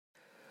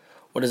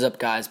What is up,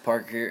 guys?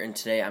 Parker here, and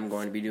today I'm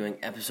going to be doing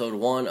episode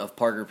 1 of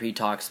Parker P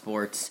Talk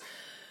Sports.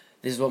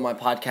 This is what my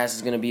podcast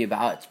is going to be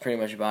about. It's pretty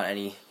much about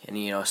any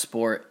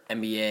sport,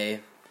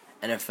 NBA,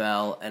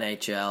 NFL,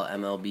 NHL,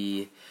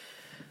 MLB,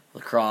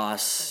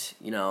 lacrosse,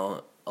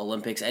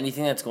 Olympics,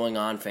 anything that's going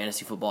on,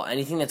 fantasy football,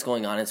 anything that's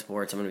going on in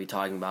sports, I'm going to be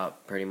talking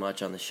about pretty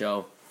much on the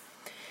show.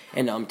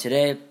 And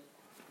today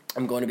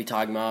I'm going to be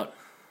talking about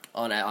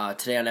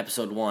today on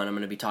episode 1, I'm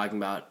going to be talking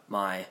about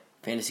my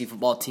fantasy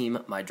football team.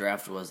 My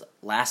draft was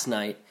last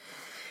night,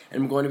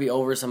 and I'm going to be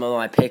over some of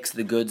my picks,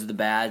 the goods, the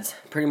bads,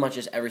 pretty much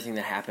just everything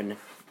that happened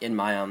in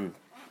my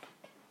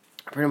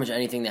pretty much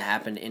anything that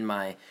happened in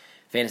my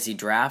fantasy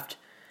draft.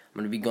 I'm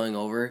going to be going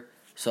over.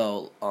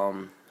 So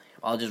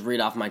I'll just read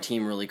off my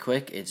team really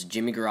quick. It's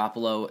Jimmy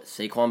Garoppolo,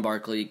 Saquon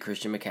Barkley,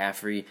 Christian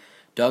McCaffrey,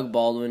 Doug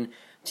Baldwin,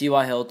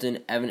 T.Y. Hilton,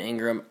 Evan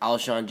Ingram,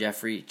 Alshon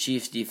Jeffrey,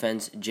 Chiefs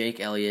defense,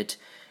 Jake Elliott,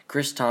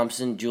 Chris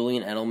Thompson,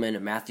 Julian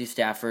Edelman, Matthew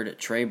Stafford,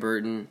 Trey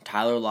Burton,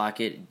 Tyler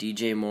Lockett,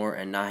 DJ Moore,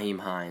 and Nyheim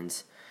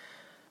Hines.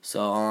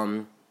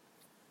 So,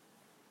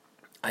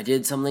 I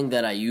did something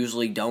that I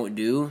usually don't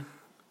do,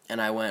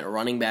 and I went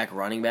running back.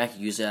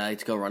 Usually I like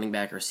to go running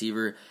back,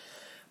 receiver,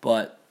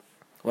 but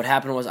what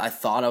happened was I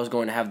thought I was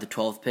going to have the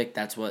 12th pick.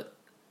 That's what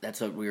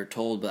we were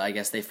told, but I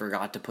guess they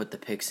forgot to put the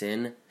picks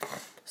in.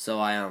 So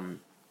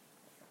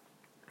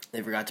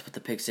they forgot to put the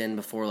picks in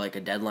before like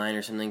a deadline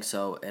or something,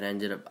 so I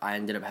ended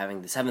up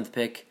having the 7th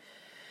pick.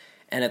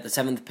 And at the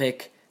 7th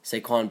pick,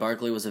 Saquon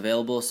Barkley was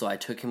available, so I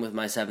took him with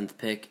my 7th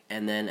pick.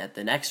 And then at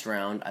the next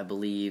round, I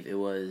believe it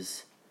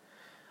was,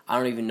 I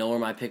don't even know where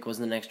my pick was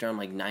in the next round,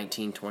 like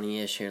 19,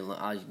 20-ish. Here,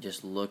 I'll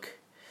just look.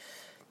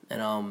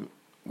 And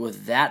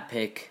with that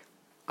pick,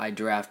 I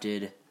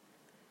drafted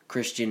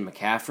Christian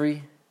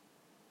McCaffrey.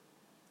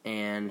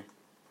 And,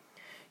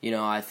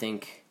 I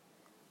think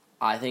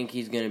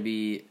he's going to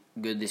be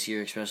good this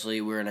year,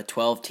 especially we're in a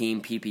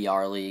 12-team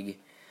PPR league.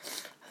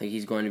 I think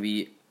he's going to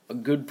be a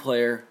good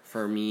player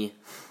for me.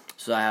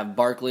 So I have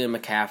Barkley and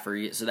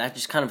McCaffrey. So that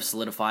just kind of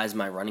solidifies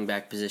my running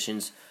back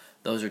positions.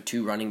 Those are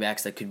two running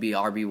backs that could be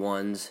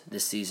RB1s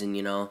this season,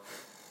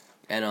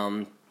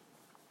 And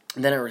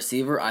then at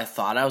receiver, I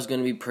thought I was going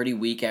to be pretty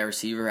weak at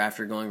receiver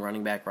after going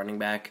running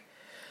back.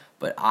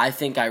 But I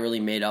think I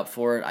really made up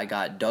for it. I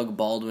got Doug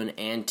Baldwin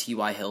and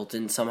T.Y.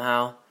 Hilton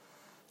somehow.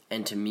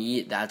 And to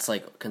me, that's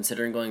like,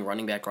 considering going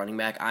running back,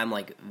 I'm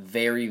like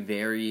very,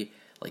 very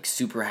like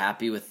super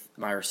happy with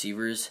my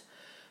receivers.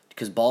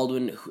 Because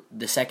Baldwin,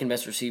 the second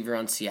best receiver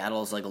on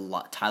Seattle, is like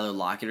Tyler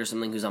Lockett or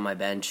something, who's on my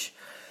bench.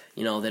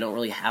 They don't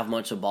really have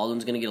much, so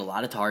Baldwin's going to get a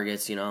lot of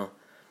targets,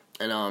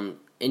 And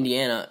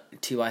Indiana,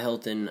 T.Y.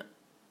 Hilton,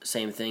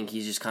 same thing.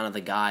 He's just kind of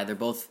the guy. They're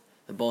both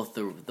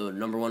the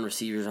number one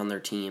receivers on their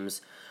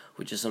teams,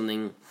 which is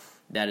something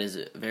that is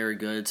very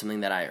good,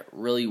 something that I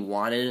really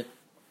wanted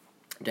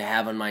to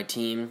have on my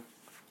team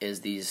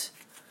is these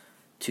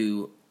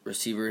two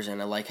receivers,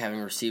 and I like having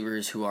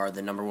receivers who are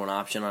the number one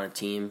option on a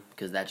team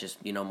because that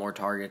just, more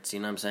targets, you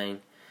know what I'm saying?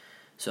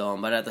 So,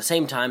 but at the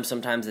same time,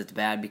 sometimes it's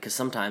bad because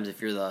sometimes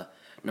if you're the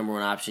number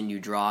one option, you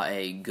draw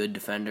a good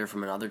defender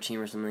from another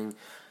team or something.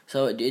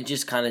 So it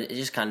just kind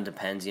of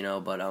depends,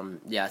 But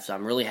yeah, so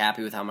I'm really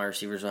happy with how my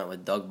receivers went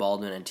with Doug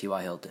Baldwin and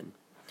T.Y. Hilton.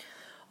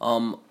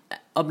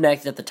 Up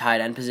next at the tight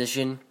end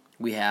position,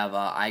 we have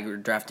I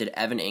drafted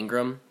Evan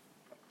Ingram.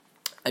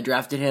 I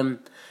drafted him,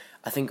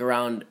 I think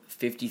around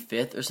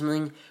 55th or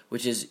something,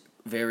 which is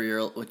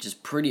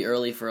pretty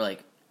early for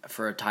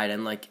a tight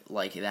end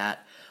like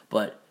that.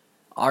 But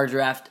our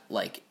draft,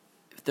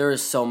 there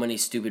is so many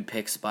stupid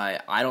picks I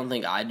don't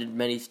think I did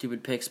many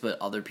stupid picks,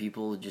 but other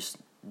people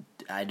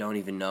I don't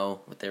even know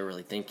what they were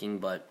really thinking.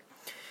 But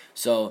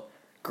so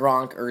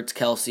Gronk, Ertz,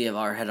 Kelsey had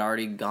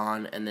already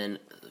gone, and then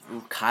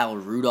Kyle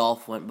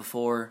Rudolph went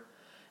before.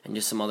 And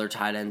just some other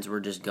tight ends were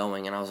just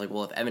going, and I was like,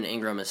 well, if Evan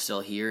Ingram is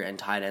still here and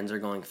tight ends are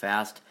going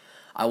fast,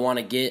 I want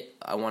to get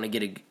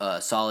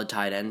a solid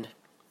tight end.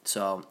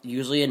 So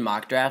usually in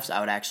mock drafts, I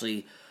would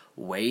actually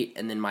wait,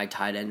 and then my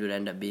tight end would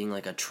end up being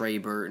like a Trey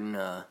Burton,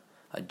 a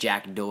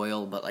Jack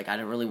Doyle, but I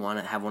didn't really want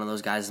to have one of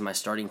those guys as my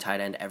starting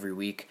tight end every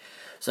week.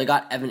 So I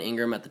got Evan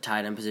Ingram at the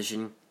tight end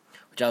position,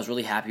 which I was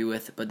really happy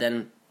with. But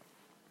then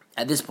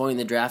at this point in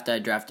the draft, I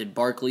drafted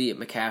Barkley,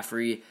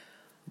 McCaffrey,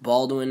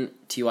 Baldwin,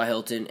 T.Y.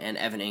 Hilton, and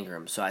Evan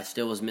Ingram. So I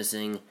still was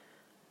missing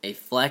a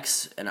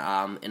flex, and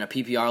in a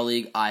PPR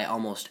league, I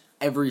almost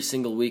every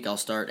single week I'll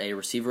start a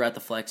receiver at the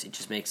flex. It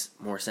just makes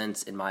more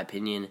sense, in my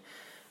opinion,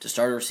 to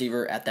start a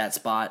receiver at that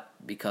spot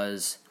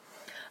because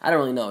I don't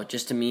really know.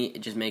 Just to me,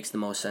 it just makes the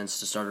most sense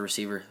to start a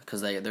receiver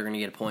because they're going to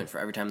get a point for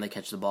every time they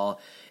catch the ball.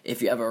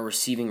 If you have a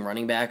receiving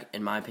running back,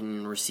 in my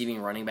opinion,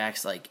 receiving running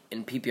backs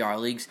in PPR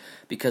leagues,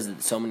 because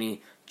so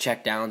many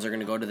check downs are going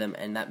to go to them,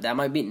 and that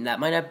might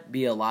not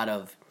be a lot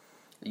of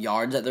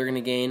yards that they're going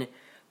to gain,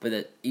 but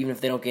that even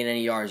if they don't gain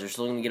any yards, they're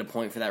still going to get a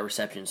point for that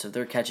reception. So if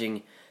they're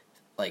catching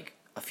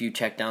a few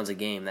check downs a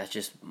game, that's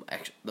just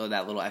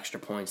that little extra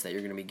points that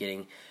you're going to be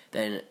getting.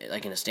 Then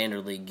in a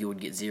standard league, you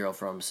would get 0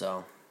 from.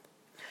 So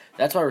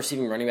that's why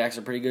receiving running backs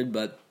are pretty good.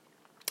 But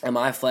in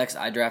my flex,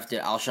 I drafted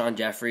Alshon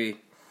Jeffrey.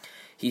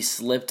 he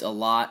slipped a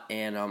lot,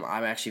 and I'm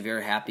actually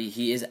very happy.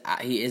 He is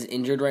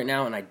injured right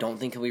now, and I don't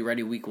think he'll be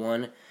ready week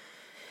 1.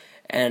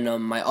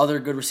 And my other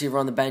good receiver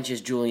on the bench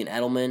is Julian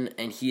Edelman,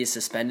 and he is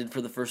suspended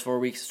for the first 4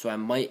 weeks, so I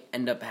might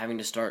end up having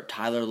to start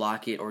Tyler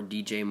Lockett or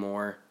DJ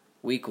Moore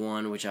week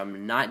 1, which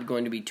I'm not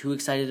going to be too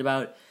excited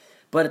about.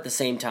 But at the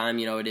same time,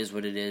 it is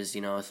what it is.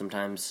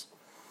 Sometimes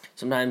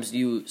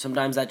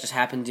that just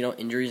happens.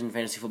 Injuries in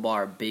fantasy football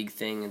are a big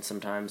thing, and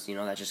sometimes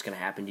that's just gonna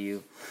happen to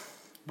you.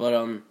 But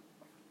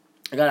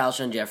I got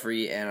Alshon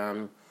Jeffrey,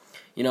 and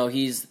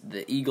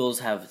the Eagles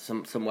have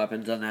some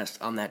weapons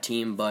on that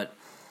team, but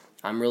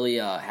I'm really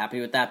happy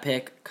with that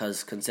pick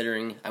because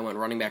considering I went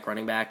running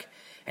back,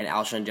 and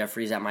Alshon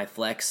Jeffrey's at my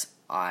flex,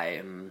 I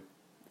am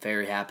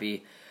very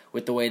happy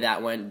with the way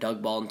that went.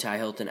 Doug Baldwin, Ty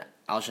Hilton,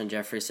 Alshon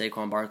Jeffrey,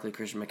 Saquon Barkley,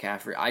 Christian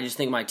McCaffrey. I just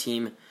think my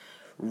team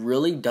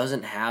really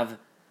doesn't have,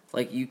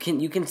 you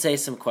can say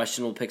some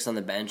questionable picks on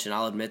the bench, and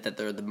I'll admit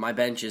that my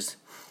bench is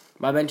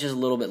a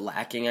little bit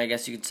lacking, I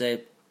guess you could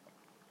say.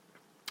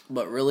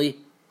 But really,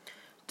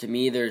 to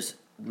me,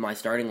 my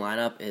starting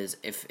lineup is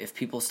if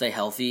people stay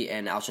healthy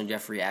and Alshon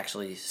Jeffrey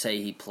actually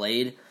say he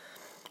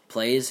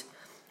plays,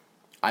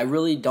 I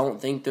really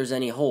don't think there's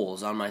any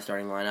holes on my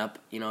starting lineup.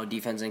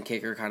 Defense and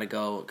kicker kind of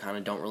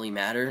don't really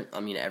matter.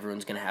 I mean,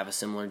 everyone's gonna have a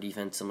similar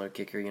defense, similar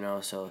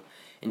kicker. So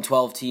in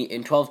 12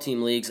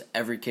 team leagues,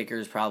 every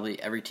team's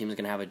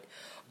gonna have a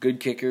good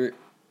kicker.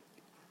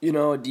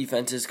 A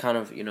defense is kind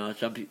of in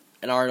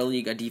our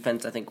league, a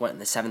defense I think went in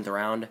the 7th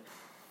round.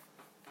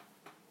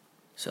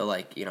 So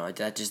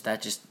that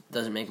just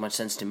doesn't make much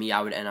sense to me.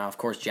 And of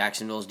course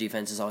Jacksonville's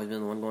defense has always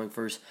been the one going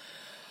first.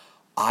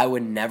 I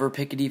would never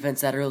pick a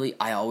defense that early.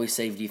 I always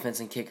save defense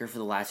and kicker for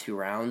the last 2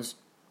 rounds.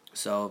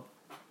 So,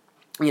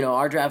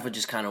 our draft was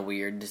just kind of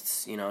weird.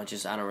 It's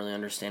I don't really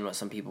understand what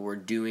some people were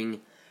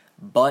doing.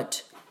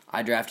 But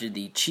I drafted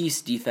the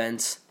Chiefs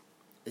defense.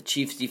 The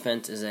Chiefs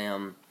defense is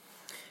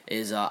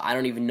I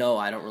don't even know.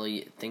 I don't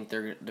really think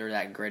they're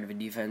that great of a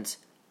defense.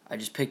 I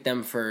just picked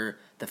them for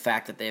the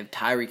fact that they have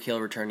Tyreek Hill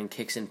returning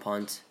kicks and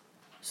punts,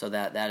 so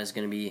that is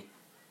going to be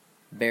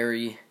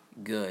very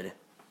good.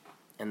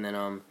 And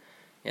then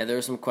there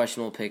were some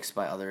questionable picks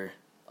by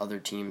other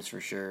teams for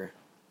sure.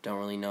 Don't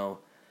really know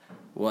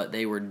what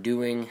they were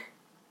doing,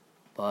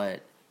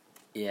 but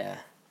yeah.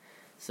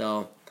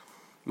 So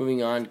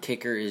moving on,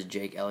 kicker is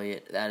Jake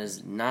Elliott. That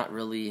is not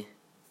really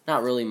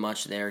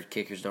much there.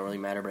 Kickers don't really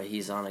matter, but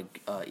he's on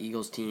a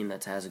Eagles team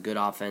that has a good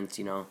offense,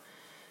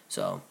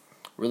 So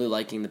really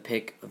liking the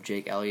pick of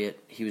Jake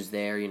Elliott. He was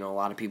there. A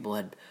lot of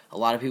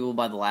people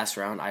by the last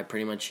round. I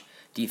pretty much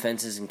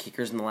defenses and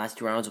kickers in the last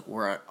 2 rounds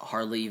were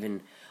hardly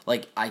even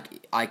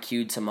I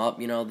queued some up.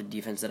 The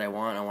defense that I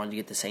want. I wanted to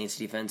get the Saints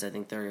defense. I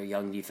think they're a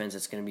young defense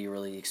that's going to be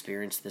really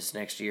experienced this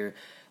next year.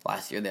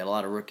 Last year they had a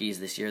lot of rookies.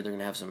 This year they're going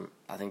to have some.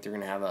 I think they're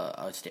going to have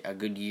a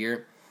good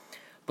year.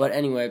 But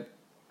anyway,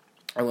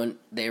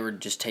 they were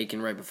just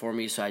taken right before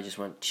me, so I just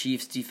went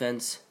Chiefs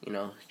defense.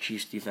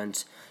 Chiefs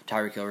defense.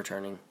 Tyreek Hill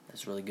returning.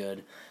 That's really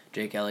good.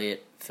 Jake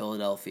Elliott,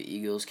 Philadelphia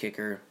Eagles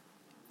kicker.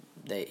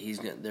 They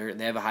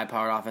have a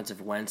high-powered offensive.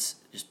 Wentz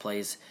just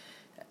plays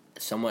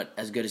somewhat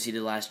as good as he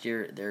did last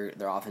year.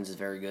 Their offense is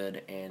very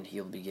good, and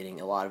he'll be getting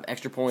a lot of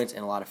extra points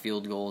and a lot of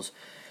field goals.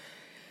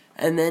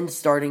 And then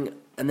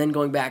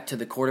going back to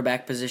the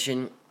quarterback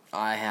position,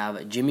 I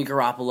have Jimmy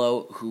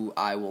Garoppolo, who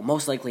I will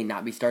most likely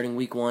not be starting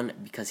week 1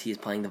 because he is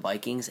playing the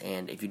Vikings.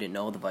 And if you didn't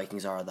know, the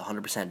Vikings are the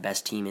 100%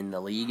 best team in the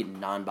league,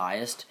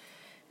 non-biased.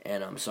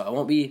 And so I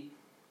won't be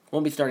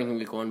starting in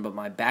week 1, but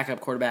my backup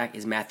quarterback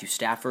is Matthew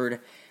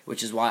Stafford,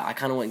 which is why I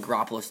kind of went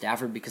Garoppolo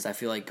Stafford, because I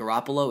feel like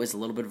Garoppolo is a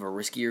little bit of a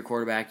riskier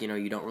quarterback.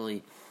 You don't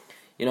really,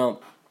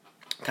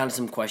 kind of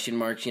some question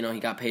marks. He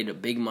got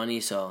paid big money,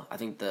 so I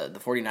think the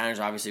 49ers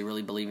obviously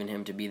really believe in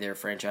him to be their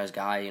franchise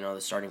guy, the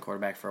starting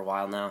quarterback for a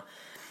while now.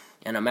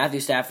 And Matthew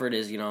Stafford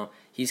is,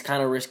 he's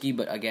kind of risky,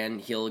 but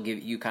again,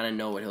 you kind of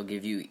know what he'll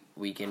give you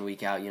week in,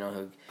 week out.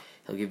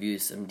 He'll give you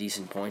some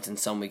decent points, and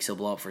some weeks he'll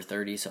blow up for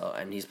 30.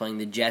 And he's playing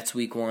the Jets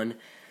week 1.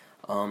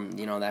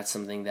 That's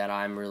something that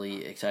I'm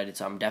really excited.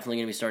 So I'm definitely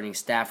going to be starting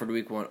Stafford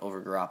week 1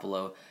 over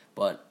Garoppolo.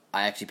 But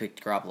I actually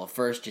picked Garoppolo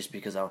first just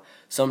because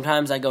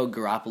sometimes I go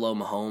Garoppolo,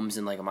 Mahomes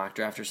in a mock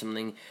draft or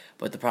something.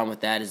 But the problem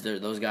with that is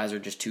those guys are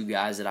just 2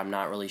 guys that I'm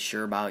not really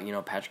sure about.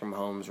 Patrick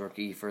Mahomes,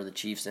 rookie for the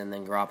Chiefs, and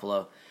then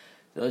Garoppolo.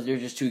 Those are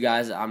just 2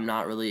 guys that I'm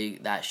not really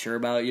that sure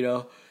about,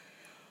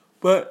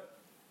 But,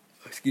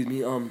 excuse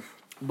me, so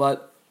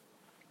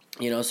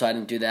I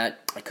didn't do that.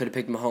 I could have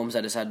picked Mahomes.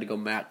 I decided to go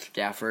Matt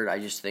Stafford. I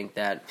just think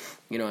that,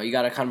 you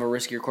got a kind of a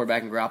riskier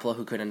quarterback in Garoppolo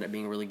who could end up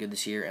being really good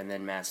this year, and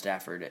then Matt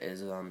Stafford is,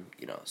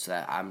 so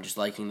that I'm just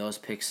liking those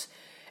picks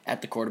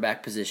at the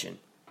quarterback position.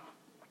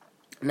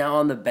 Now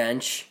on the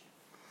bench,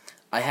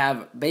 I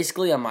have,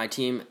 basically on my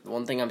team, the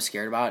one thing I'm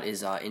scared about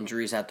is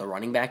injuries at the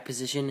running back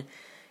position,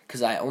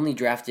 because I only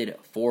drafted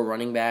 4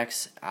 running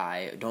backs.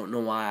 I don't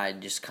know why I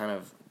just kind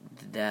of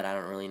did that. I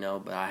don't really know,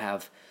 but I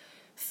have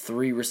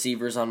 3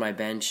 receivers on my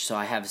bench, so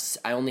I have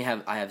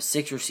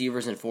 6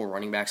 receivers and 4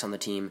 running backs on the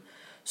team.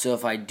 So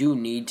if I do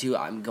need to,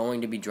 I'm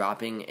going to be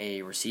dropping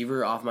a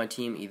receiver off my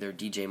team, either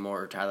DJ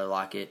Moore or Tyler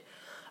Lockett.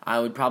 I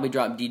would probably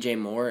drop DJ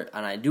Moore,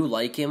 and I do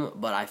like him,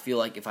 but I feel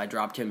like if I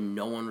dropped him,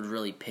 no one would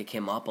really pick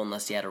him up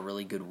unless he had a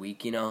really good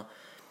week,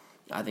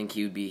 I think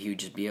he would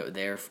just be out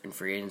there in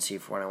free agency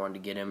for when I wanted to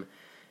get him,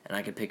 and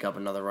I could pick up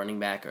another running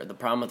back. Or the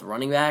problem with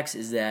running backs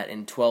is that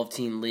in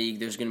 12-team league,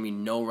 there's going to be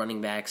no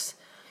running backs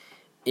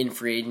in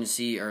free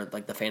agency or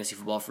like the fantasy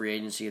football free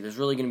agency. There's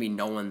really going to be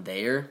no one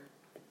there.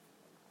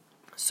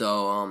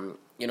 So,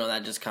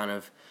 that just kind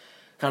of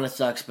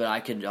sucks, but I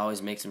could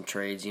always make some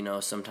trades.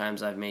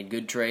 Sometimes I've made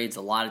good trades.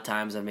 A lot of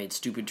times I've made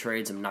stupid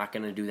trades. I'm not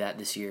going to do that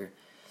this year.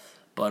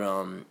 But,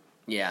 when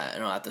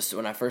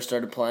I first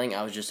started playing,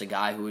 I was just a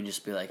guy who would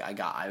just be like, I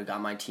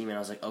got my team, and I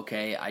was like,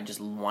 okay, I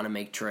just want to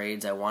make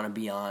trades. I want to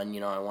be on,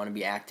 I want to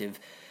be active,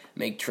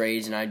 make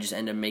trades, and I just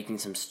end up making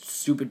some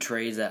stupid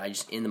trades that I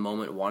just in the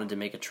moment wanted to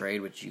make a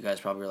trade, which you guys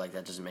probably were like,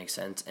 that doesn't make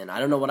sense. And I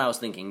don't know what I was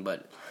thinking,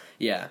 but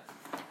yeah.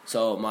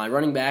 So my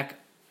running back,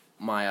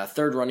 my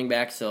third running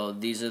back, so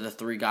these are the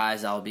three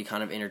guys I'll be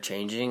kind of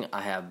interchanging.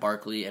 I have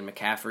Barkley and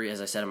McCaffrey,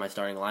 as I said, in my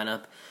starting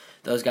lineup.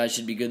 Those guys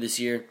should be good this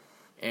year.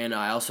 And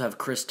I also have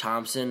Chris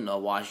Thompson, a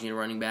Washington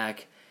running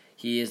back.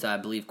 He is, I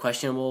believe,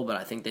 questionable, but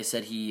I think they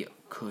said he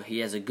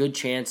has a good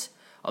chance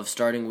of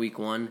starting week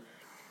 1,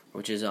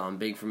 which is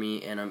big for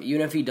me. And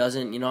even if he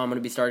doesn't, I'm going to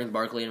be starting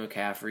Barkley and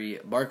McCaffrey.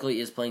 Barkley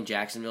is playing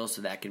Jacksonville,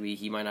 so that could be,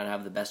 he might not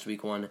have the best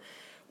week 1,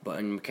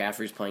 and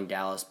McCaffrey's playing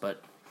Dallas.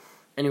 But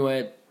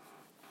anyway,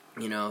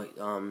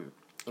 and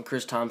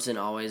Chris Thompson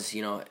always,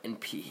 in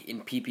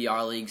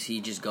PPR leagues, he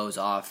just goes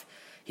off.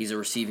 He's a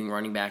receiving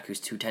running back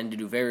who tend to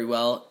do very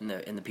well in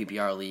the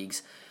PPR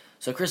leagues.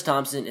 So Chris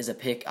Thompson is a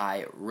pick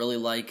I really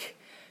like.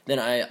 Then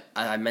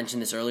I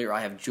mentioned this earlier.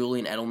 I have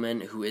Julian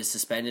Edelman, who is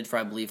suspended for,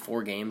 I believe,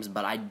 4 games,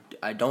 but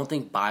I don't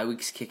think bye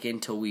weeks kick in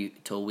till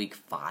week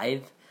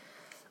 5,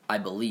 I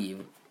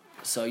believe.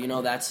 So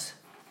that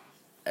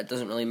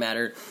doesn't really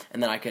matter.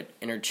 And then I could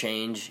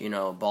interchange,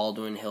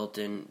 Baldwin,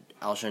 Hilton,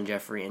 Alshon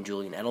Jeffrey, and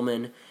Julian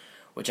Edelman,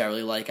 which I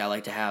really like. I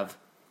like to have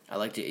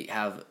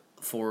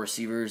 4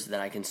 receivers that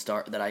I can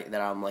start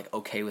that I'm like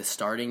okay with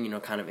starting,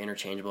 kind of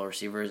interchangeable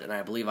receivers, and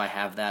I believe I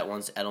have that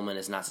once Edelman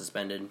is not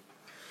suspended.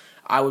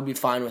 I would be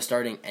fine with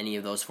starting any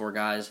of those 4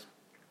 guys.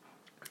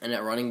 And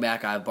at running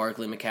back, I have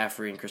Barkley,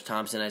 McCaffrey, and Chris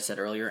Thompson, I said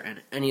earlier,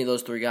 and any of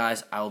those 3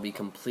 guys, I will be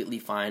completely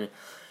fine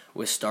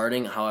with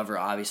starting. However,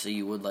 obviously,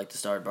 you would like to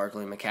start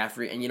Barkley and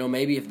McCaffrey, and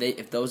maybe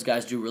if those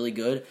guys do really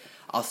good,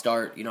 I'll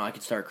start. I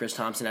could start Chris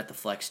Thompson at the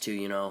flex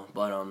too.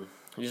 But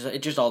it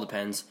just all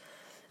depends.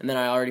 And then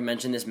I already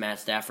mentioned this, Matt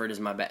Stafford is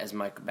my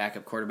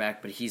backup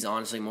quarterback, but he's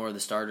honestly more of the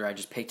starter. I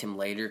just picked him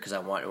later because I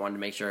wanted to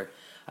make sure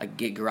I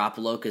get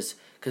Garoppolo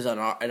because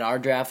in our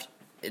draft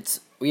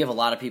we have a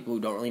lot of people who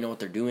don't really know what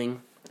they're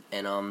doing,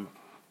 and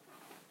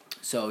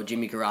so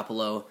Jimmy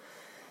Garoppolo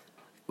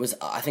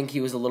I think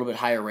he was a little bit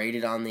higher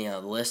rated on the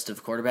list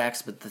of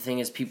quarterbacks, but the thing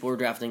is, people were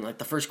drafting, like,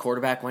 the first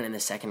quarterback went in the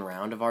second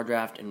round of our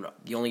draft, and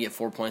you only get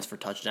 4 points for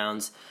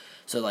touchdowns,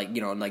 so,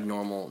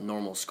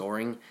 normal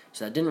scoring,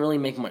 so that didn't really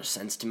make much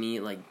sense to me.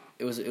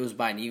 It was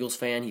by an Eagles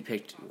fan. He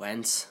picked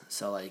Wentz,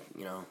 so,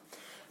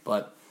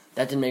 but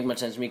that didn't make much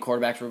sense to me.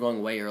 Quarterbacks were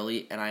going way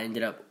early, and I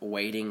ended up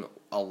waiting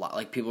a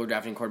lot. People were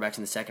drafting quarterbacks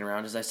in the second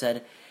round, as I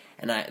said,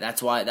 and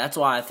that's why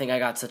I think I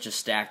got such a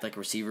stacked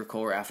receiver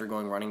core after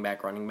going running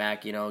back,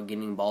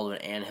 getting Baldwin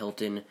and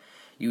Hilton.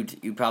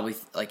 You probably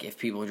if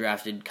people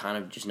drafted kind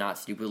of just not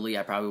stupidly,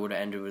 I probably would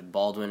have ended with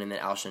Baldwin and then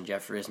Alshon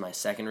Jeffrey as my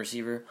second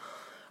receiver.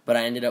 But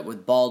I ended up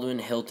with Baldwin,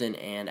 Hilton,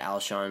 and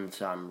Alshon,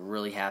 so I'm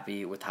really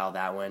happy with how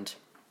that went.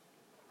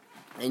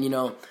 And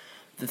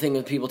the thing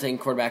with people taking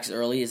quarterbacks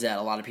early is that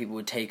a lot of people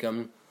would take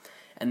them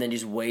and then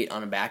just wait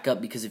on a backup,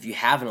 because if you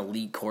have an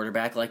elite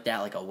quarterback like that,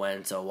 like a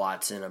Wentz, a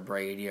Watson, a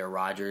Brady, or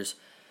Rodgers,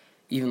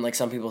 even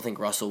some people think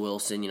Russell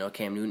Wilson,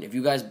 Cam Newton. If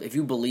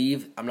you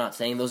believe, I'm not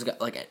saying those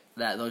guys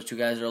those 2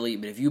 guys are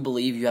elite, but if you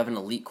believe you have an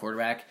elite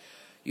quarterback,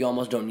 you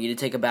almost don't need to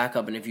take a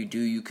backup. And if you do,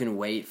 you can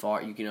wait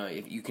for if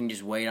you can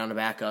just wait on a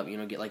backup.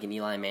 Get an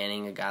Eli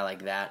Manning, a guy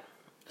like that.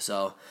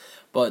 So,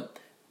 but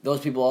those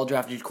people all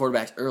drafted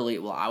quarterbacks early.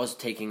 Well, I was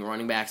taking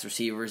running backs,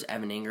 receivers,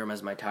 Evan Ingram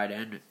as my tight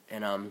end,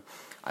 and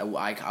I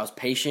was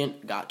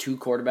patient, got 2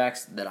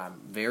 quarterbacks that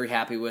I'm very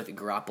happy with,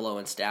 Garoppolo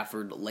and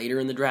Stafford, later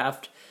in the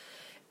draft,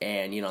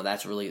 and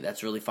that's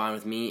really fine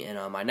with me.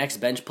 And my next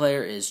bench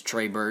player is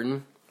Trey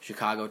Burton,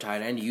 Chicago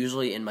tight end.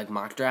 Usually in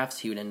mock drafts,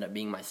 he would end up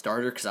being my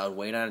starter because I would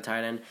wait on a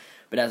tight end.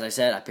 But as I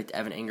said, I picked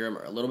Evan Ingram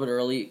a little bit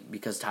early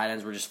because tight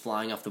ends were just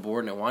flying off the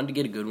board, and I wanted to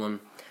get a good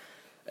one.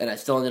 And I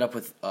still ended up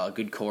with a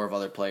good core of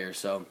other players,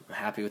 so I'm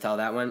happy with how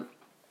that went.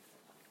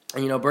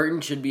 And Burton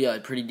should be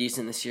pretty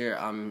decent this year.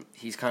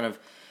 He's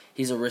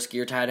a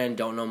riskier tight end.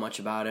 Don't know much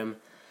about him,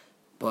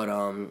 but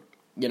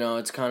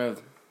it's kind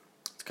of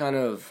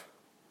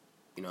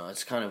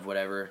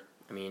whatever.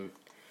 I mean,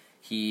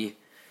 he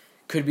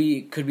could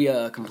be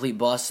a complete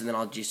bust, and then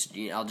I'll just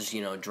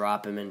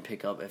drop him and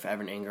pick up if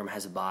Evan Ingram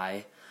has a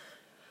bye.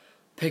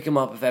 pick him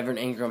up if Evan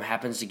Ingram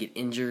happens to get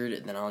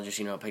injured. Then I'll just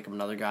pick up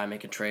another guy,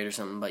 make a trade or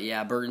something. But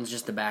yeah, Burton's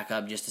just the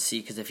backup just to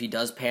see, because if he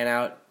does pan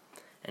out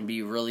and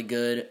be really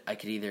good, I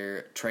could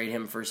either trade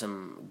him for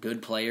some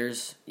good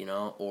players,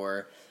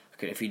 or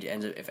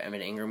if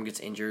Evan Ingram gets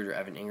injured or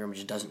Evan Ingram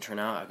just doesn't turn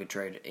out, I could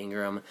trade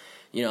Ingram.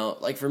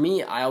 Like for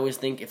me, I always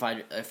think if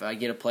I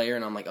get a player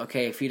and I'm like,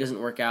 okay, if he doesn't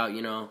work out,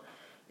 you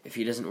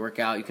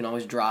can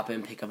always drop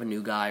him, pick up a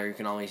new guy, or you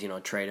can always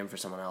trade him for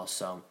someone else.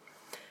 So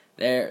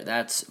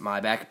that's my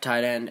backup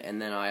tight end.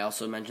 And then I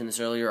also mentioned this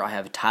earlier, I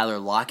have Tyler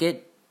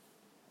Lockett.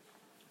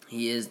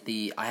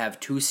 I have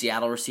 2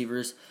 Seattle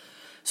receivers,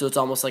 so it's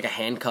almost like a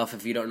handcuff.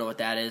 If you don't know what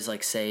that is,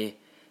 like say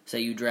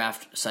you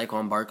draft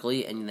Saquon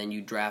Barkley and then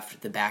you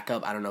draft the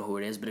backup. I don't know who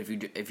it is, but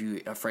if you're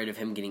afraid of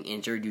him getting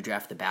injured, you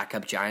draft the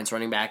backup Giants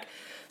running back.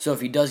 So if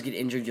he does get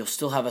injured, you'll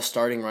still have a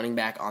starting running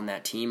back on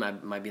that team. I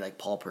might be like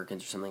Paul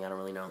Perkins or something. I don't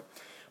really know.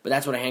 But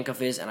that's what a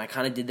handcuff is, and I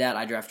kind of did that.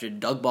 I drafted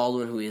Doug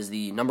Baldwin, who is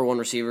the number 1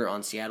 receiver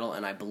on Seattle,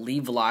 and I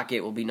believe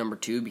Lockett will be number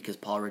 2 because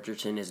Paul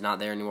Richardson is not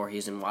there anymore.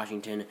 He's in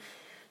Washington.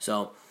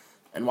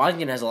 And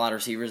Washington has a lot of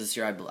receivers this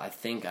year, I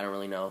think. I don't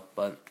really know.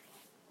 But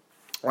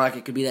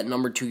Lockett could be that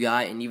number 2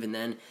 guy, and even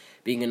then,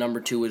 being a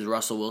number 2 with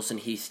Russell Wilson,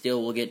 he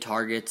still will get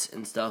targets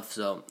and stuff,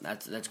 so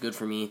that's good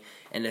for me.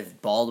 And if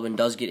Baldwin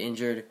does get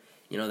injured,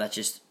 that's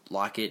just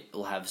Lockett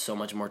will have so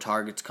much more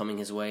targets coming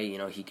his way.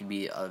 He could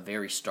be a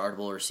very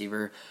startable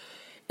receiver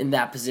in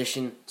that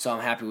position, so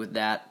I'm happy with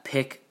that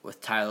pick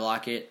with Tyler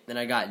Lockett. Then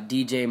I got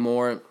DJ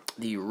Moore,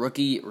 the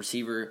rookie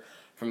receiver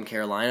from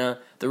Carolina.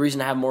 The reason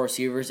I have more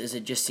receivers is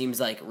it just seems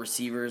like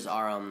receivers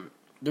are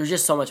there's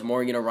just so much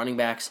more. Running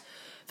backs,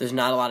 there's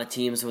not a lot of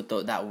teams with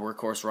that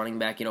workhorse running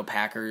back.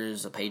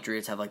 Packers, the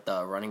Patriots have like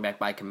the running back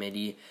by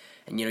committee,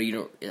 and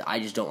I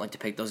just don't like to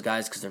pick those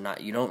guys because they're not.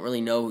 You don't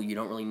really know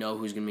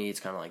who's gonna be. It's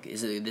kind of like,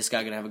 is this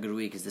guy gonna have a good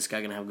week? Is this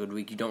guy gonna have a good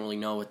week? You don't really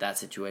know with that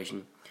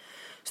situation.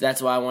 So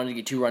that's why I wanted to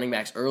get 2 running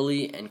backs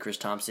early, and Chris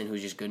Thompson,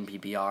 who's just good in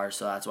PPR.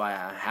 So that's why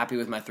I'm happy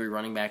with my 3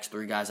 running backs,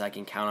 3 guys I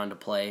can count on to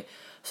play.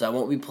 So I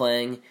won't be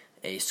playing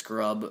a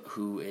scrub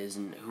who is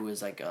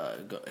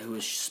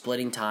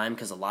splitting time,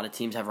 because a lot of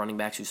teams have running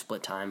backs who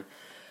split time.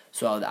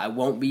 So I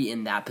won't be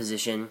in that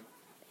position.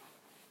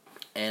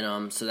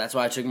 And so that's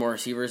why I took more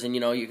receivers.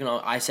 And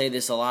I say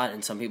this a lot,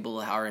 and some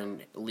people are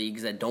in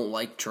leagues that don't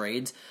like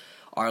trades.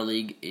 Our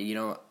league,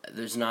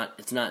 it's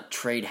not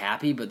trade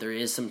happy, but there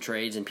is some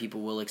trades, and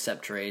people will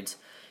accept trades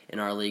in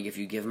our league if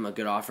you give them a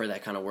good offer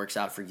that kind of works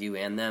out for you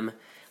and them.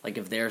 Like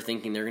if they're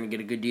thinking they're going to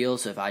get a good deal,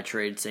 so if I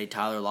trade, say,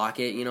 Tyler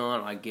Lockett, and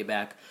I get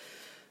back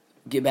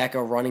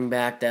a running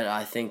back that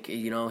I think,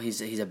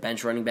 he's a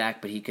bench running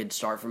back, but he could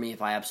start for me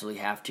if I absolutely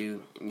have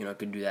to,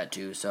 could do that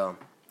too. So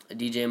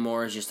DJ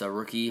Moore is just a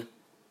rookie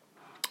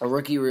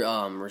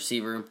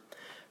receiver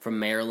from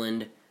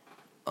Maryland.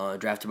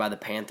 Drafted by the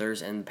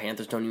Panthers, and the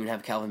Panthers don't even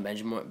have Calvin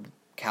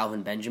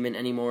Benjamin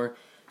anymore.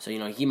 So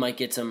he might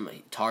get some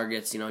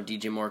targets.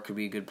 DJ Moore could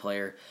be a good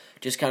player.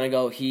 Just kind of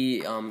go. He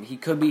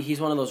could be.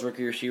 He's one of those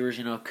rookie receivers.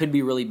 Could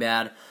be really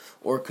bad,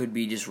 or could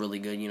be just really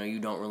good. You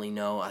don't really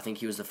know. I think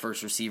he was the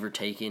first receiver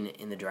taken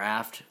in the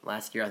draft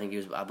last year.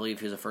 I believe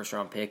he was a first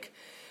round pick.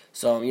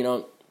 So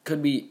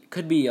could be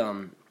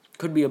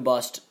a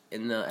bust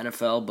in the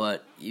NFL.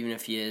 But even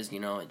if he is,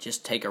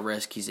 just take a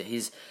risk.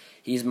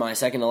 He's my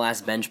second to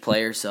last bench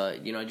player, so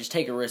just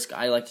take a risk.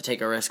 I like to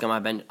take a risk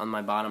on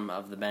my bottom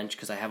of the bench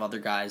because I have other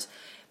guys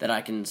that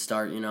I can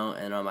start.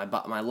 And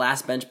my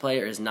last bench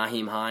player is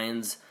Nyheim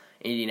Hines,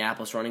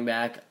 Indianapolis running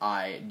back.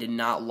 I did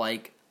not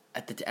like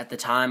at the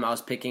time I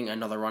was picking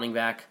another running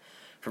back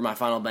for my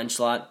final bench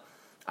slot.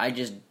 I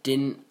just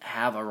didn't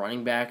have a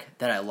running back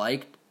that I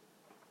liked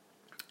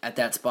at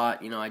that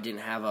spot. I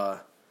didn't have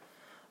a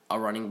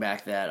running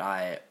back that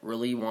I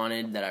really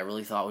wanted, that I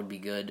really thought would be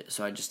good.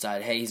 So I just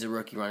decided, hey, he's a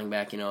rookie running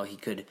back. He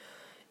could.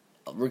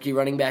 Rookie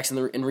running backs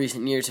in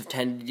recent years have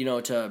tended,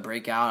 to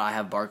break out. I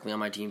have Barkley on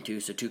my team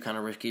too, so 2 kind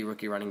of rookie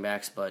running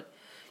backs. But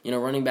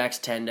running backs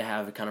tend to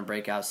have kind of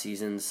breakout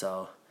seasons.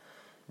 So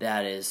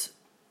that is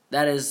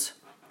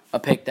a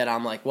pick that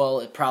I'm like, well,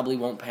 it probably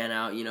won't pan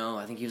out.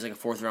 I think he was like a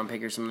 4th round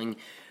pick or something.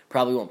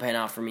 Probably won't pan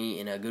out for me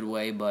in a good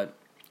way. But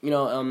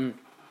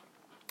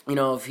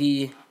if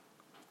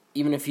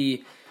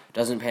he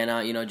doesn't pan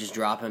out, just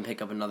drop him,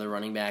 pick up another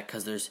running back,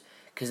 because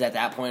at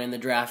that point in the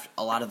draft,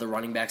 a lot of the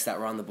running backs that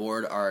were on the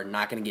board are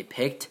not going to get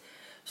picked.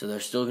 So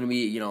there's still going to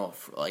be,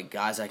 like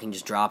guys I can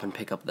just drop and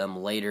pick up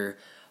them later.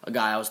 A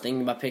guy I was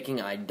thinking about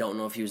picking, I don't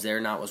know if he was there or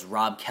not, was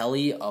Rob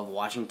Kelly of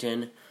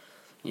Washington.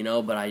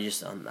 But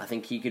I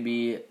think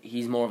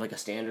he's more of like a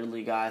standard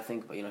league guy, I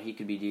think, but he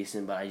could be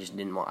decent, but I just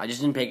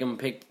didn't pick him.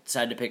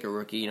 Decided to pick a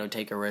rookie,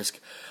 take a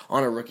risk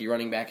on a rookie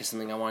running back is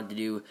something I wanted to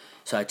do.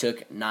 So I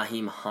took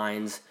Nyheim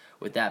Hines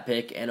with that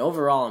pick, and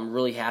overall, I'm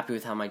really happy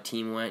with how my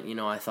team went.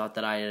 I thought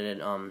that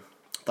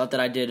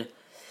I did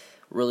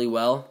really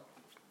well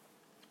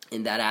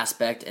in that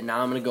aspect, and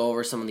now I'm going to go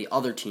over some of the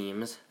other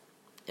teams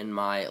in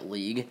my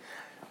league.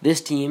 This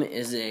team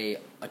is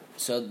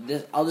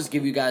I'll just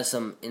give you guys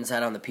some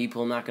insight on the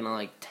people. I'm not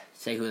going to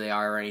say who they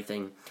are or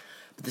anything.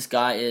 This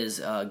guy is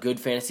a good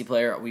fantasy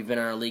player. We've been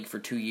in our league for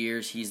 2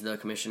 years. He's the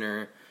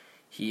commissioner.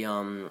 He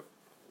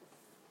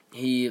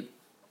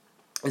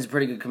is a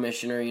pretty good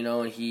commissioner,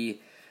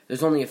 and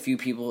there's only a few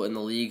people in the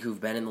league who've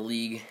been in the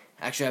league.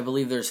 Actually, I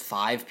believe there's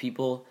 5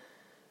 people,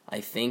 I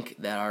think,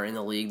 that are in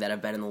the league, that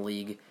have been in the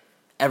league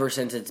ever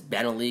since it's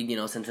been a league,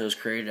 since it was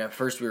created. At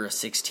first, we were a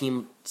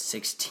 6-team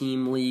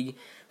league,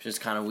 which is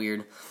kind of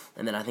weird.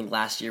 And then I think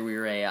last year we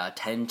were a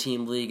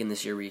 10-team league, and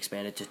this year we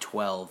expanded to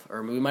 12.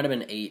 Or we might have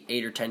been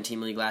 8 or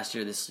 10-team league last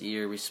year. This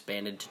year we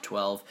expanded to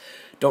 12.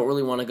 Don't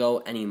really want to go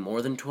any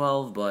more than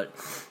 12, but,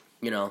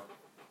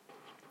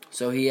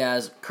 So he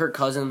has Kirk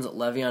Cousins,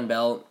 Le'Veon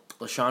Bell,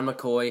 LaShawn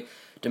McCoy,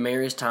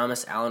 Demaryius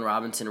Thomas, Allen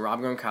Robinson,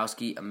 Rob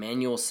Gronkowski,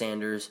 Emmanuel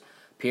Sanders,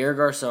 Pierre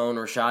Garçon,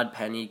 Rashad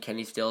Penny,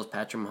 Kenny Stills,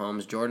 Patrick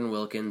Mahomes, Jordan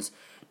Wilkins,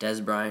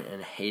 Dez Bryant,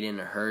 and Hayden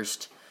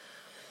Hurst.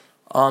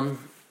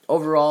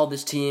 Overall,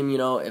 this team,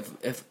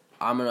 if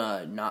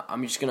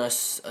I'm just gonna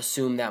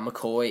assume that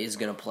McCoy is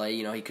gonna play.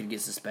 He could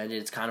get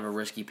suspended. It's kind of a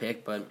risky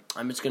pick, but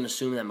I'm just gonna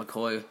assume that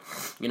McCoy,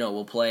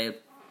 will play.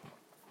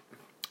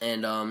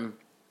 And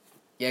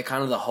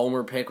kind of the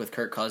homer pick with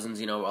Kirk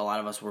Cousins. A lot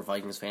of us were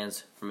Vikings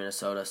fans from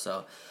Minnesota,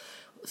 so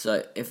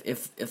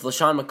if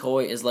LaShawn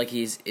McCoy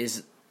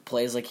is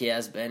plays like he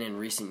has been in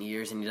recent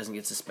years and he doesn't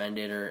get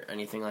suspended or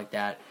anything like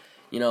that,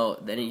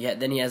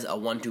 then he has a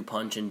 1-2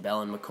 punch in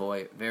Bell and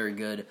McCoy. Very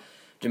good.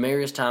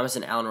 Demaryius Thomas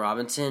and Allen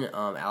Robinson.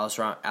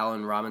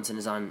 Allen Robinson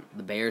is on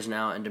the Bears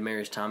now, and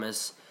Demaryius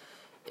Thomas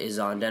is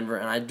on Denver.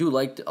 And I do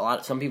like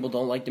some people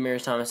don't like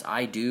Demaryius Thomas.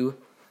 I do,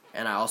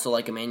 and I also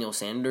like Emmanuel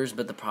Sanders.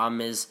 But the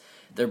problem is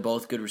they're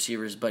both good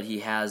receivers, but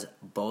he has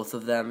both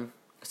of them,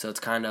 so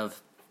it's kind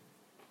of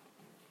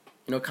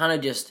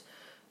just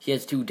he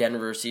has 2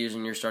 Denver receivers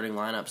in your starting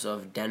lineup. So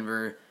if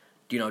Denver,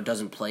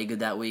 doesn't play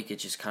good that week,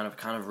 it's just kind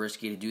of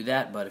risky to do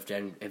that. But if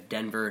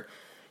Denver,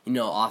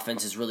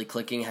 offense is really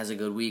clicking, has a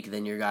good week,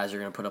 then your guys are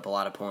going to put up a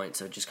lot of points.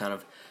 So it just kind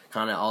of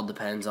all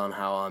depends on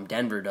how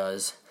Denver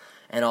does.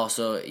 And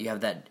also you have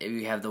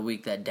the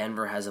week that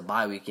Denver has a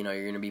bye week.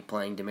 You're going to be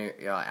playing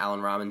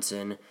Allen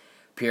Robinson,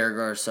 Pierre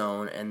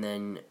Garçon, and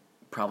then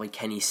probably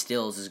Kenny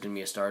Stills is going to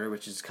be a starter,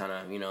 which is kind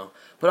of,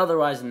 But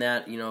otherwise than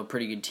that,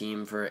 pretty good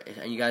team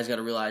and you guys got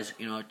to realize, a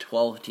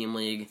 12-team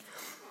league,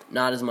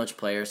 not as much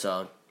player,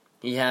 so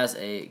he has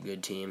a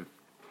good team.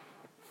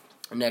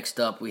 Next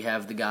up, we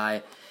have the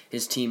guy,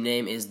 his team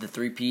name is the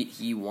Three-Peat.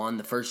 He won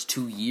the first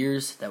 2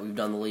 years that we've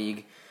done the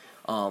league.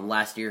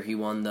 Last year, he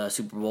won the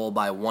Super Bowl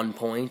by 1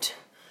 point.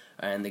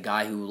 And the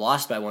guy who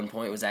lost by 1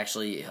 point was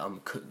actually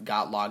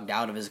got logged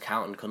out of his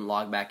account and couldn't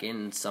log back in,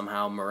 and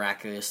somehow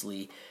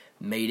miraculously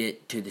made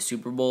it to the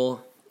Super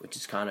Bowl, which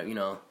is kind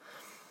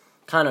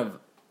of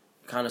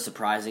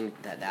surprising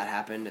that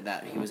happened.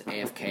 That he was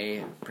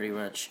AFK pretty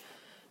much.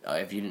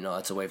 If you didn't know,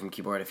 that's away from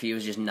keyboard. If he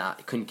was just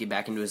couldn't get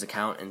back into his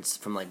account and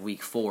from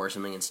week 4 or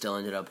something, and still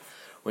ended up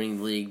winning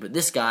the league. But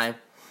this guy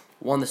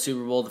won the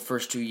Super Bowl the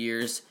first 2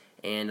 years,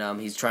 and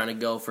he's trying to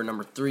go for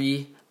number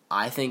 3.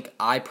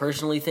 I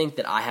personally think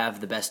that I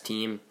have the best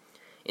team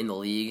in the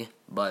league,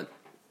 but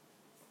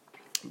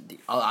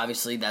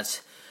obviously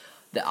that's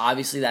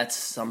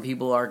some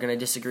people are gonna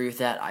disagree with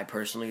that. I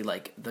personally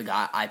like the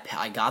guy.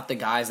 I got the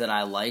guys that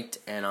I liked,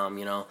 and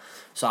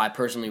so I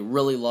personally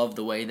really love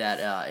the way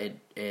that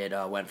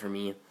it went for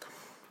me.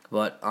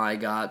 But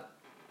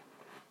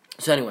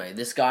so anyway,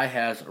 this guy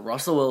has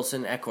Russell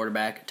Wilson at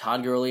quarterback,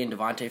 Todd Gurley and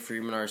Devontae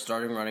Freeman are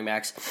starting running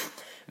backs.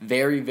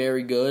 Very,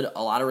 very good.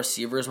 A lot of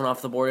receivers went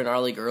off the board in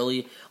our league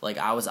early.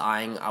 I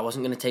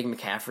wasn't gonna take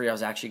McCaffrey. I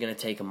was actually gonna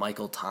take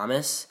Michael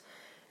Thomas,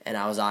 and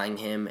I was eyeing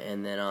him,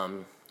 and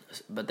then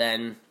But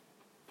then,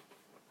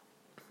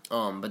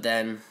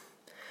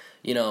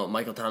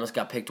 Michael Thomas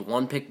got picked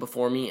 1 pick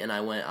before me, and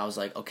I was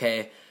like,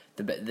 okay,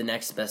 the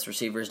next best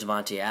receiver is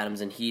Devontae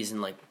Adams, and he's in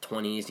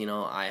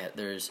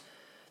 20s.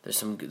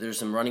 There's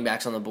some running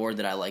backs on the board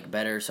that I like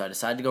better, so I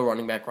decided to go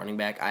running back.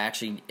 I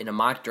actually, in a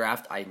mock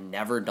draft, I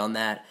never done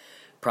that.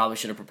 Probably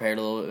should have prepared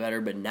a little bit better,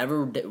 but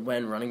never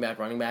went running back,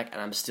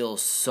 and I'm still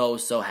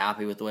so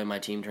happy with the way my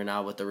team turned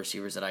out with the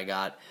receivers that I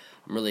got.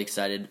 I'm really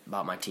excited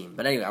about my team.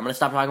 But anyway, I'm going to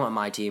stop talking about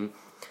my team.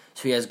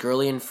 So he has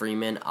Gurley and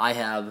Freeman. I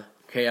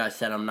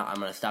said I'm going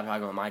to stop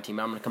talking about my team.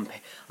 I'm going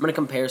to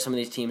compare some of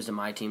these teams to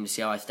my team to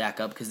see how I stack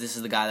up, because this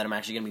is the guy that I'm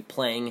actually going to be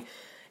playing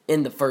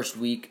in the first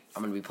week.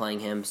 I'm going to be playing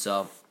him.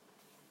 So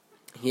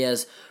he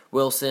has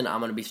Wilson. I'm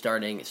going to be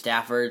starting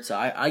Stafford. So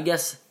I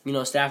guess,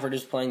 Stafford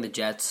is playing the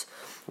Jets.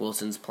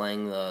 Wilson's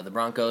playing the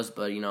Broncos.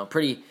 But,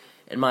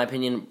 in my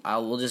opinion,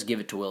 we'll just give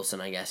it to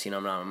Wilson, I guess.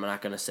 I'm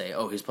not going to say,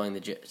 he's playing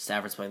the Jets,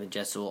 Stafford's playing the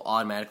Jets, so we'll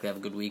automatically have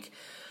a good week.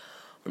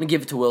 I'm going to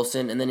give it to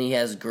Wilson, and then he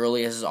has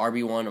Gurley as his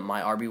RB1.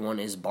 My RB1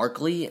 is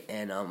Barkley,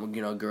 and,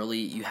 Gurley,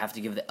 you have to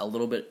give it a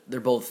little bit.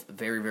 They're both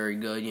very, very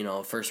good,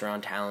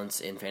 first-round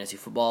talents in fantasy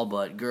football,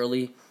 but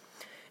Gurley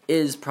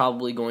is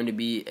probably going to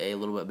be a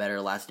little bit better.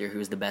 Last year, he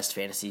was the best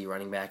fantasy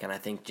running back, and I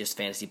think just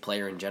fantasy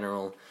player in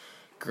general.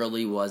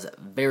 Gurley was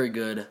very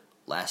good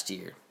last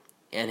year.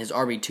 And his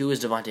RB2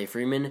 is Devontae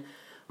Freeman.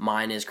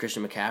 Mine is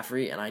Christian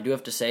McCaffrey, and I do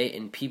have to say,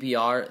 in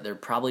PPR, they're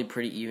probably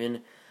pretty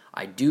even.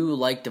 I do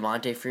like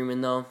Devontae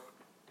Freeman, though.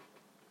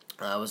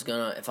 I was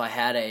gonna, if I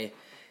had a,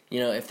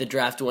 if the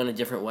draft went a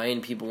different way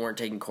and people weren't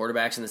taking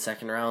quarterbacks in the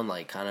second round,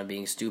 like kind of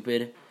being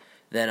stupid,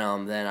 then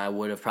I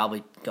would have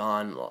probably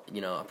gone,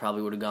 I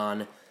probably would have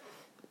gone.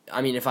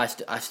 I mean, if I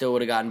still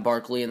would have gotten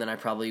Barkley, and then I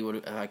probably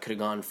would I could have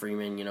gone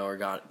Freeman, or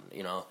got,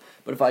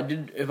 But if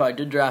I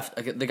did draft,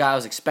 the guy I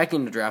was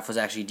expecting to draft was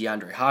actually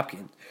DeAndre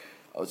Hopkins.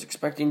 I was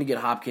expecting to get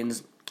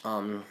Hopkins.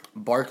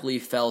 Barkley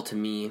fell to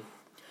me.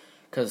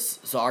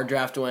 So our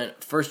draft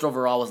went, first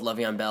overall was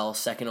Le'Veon Bell,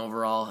 second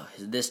overall,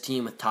 this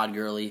team with Todd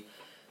Gurley.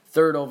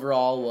 Third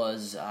overall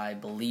was, I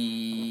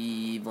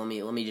believe, let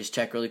me just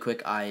check really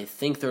quick. I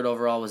think third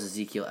overall was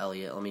Ezekiel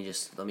Elliott. Let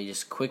me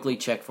just quickly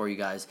check for you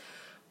guys.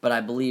 But I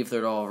believe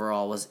third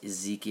overall was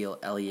Ezekiel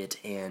Elliott,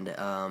 and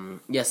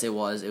yes, it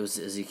was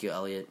Ezekiel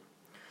Elliott.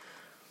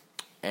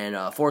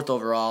 And fourth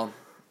overall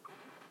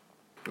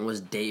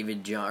was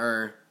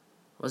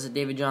was it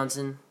David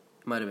Johnson?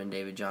 It might have been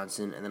David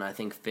Johnson. And then I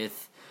think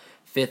fifth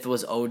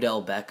was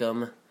Odell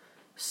Beckham.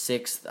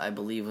 Sixth, I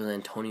believe, was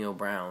Antonio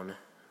Brown.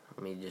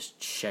 Let me just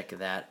check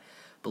that.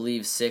 I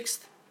believe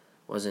sixth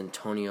was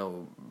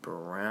Antonio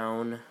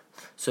Brown.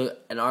 So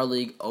in our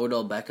league,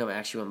 Odell Beckham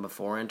actually went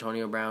before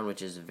Antonio Brown,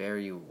 which is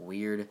very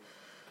weird.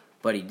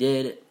 But he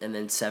did, and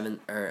then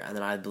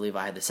I believe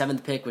I had the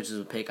seventh pick, which is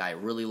a pick I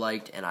really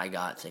liked, and I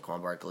got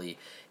Saquon Barkley.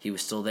 He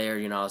was still there,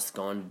 I was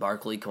going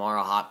Barkley,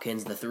 Kamara,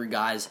 Hopkins, the three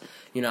guys.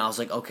 I was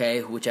like,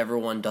 okay, whichever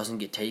one doesn't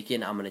get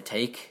taken, I'm gonna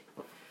take.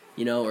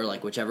 Or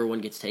like whichever one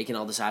gets taken,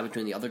 I'll decide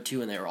between the other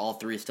two, and they were all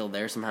three still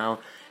there somehow.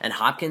 And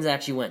Hopkins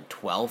actually went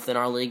 12th in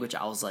our league, which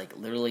I was like,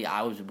 literally,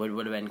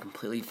 would have been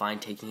completely fine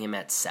taking him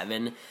at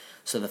 7.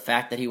 So the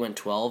fact that he went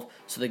 12,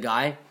 so the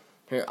guy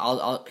here,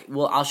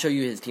 I'll show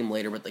you his team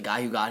later, but the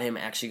guy who got him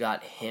actually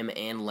got him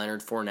and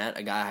Leonard Fournette,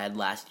 a guy I had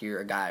last year,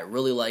 a guy I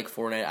really like.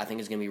 Fournette, I think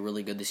is going to be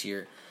really good this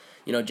year.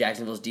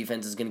 Jacksonville's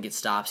defense is going to get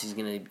stops. He's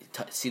going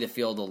to see the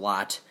field a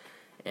lot,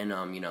 and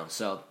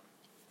so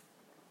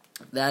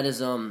that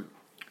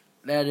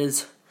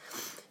is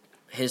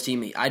his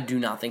team. I do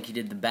not think he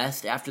did the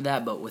best after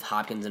that, but with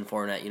Hopkins and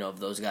Fournette, if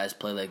those guys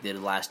play like they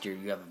did last year,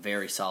 you have a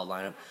very solid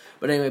lineup.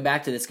 But anyway,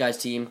 back to this guy's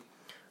team.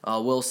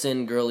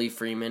 Wilson, Gurley,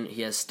 Freeman.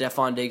 He has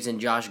Stephon Diggs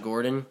and Josh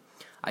Gordon.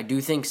 I do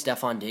think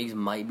Stephon Diggs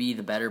might be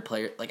the better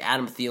player. Like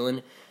Adam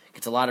Thielen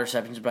gets a lot of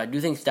receptions, but I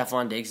do think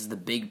Stephon Diggs is the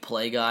big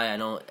play guy. I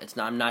know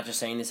I'm not just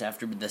saying this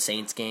after the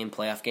Saints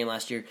playoff game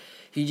last year.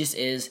 He just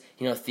is.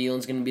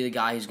 Thielen's going to be the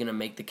guy who's going to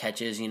make the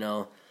catches.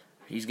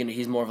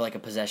 He's more of like a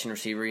possession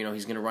receiver.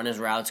 He's going to run his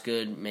routes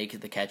good, make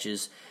the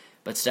catches.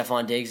 But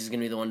Stephon Diggs is going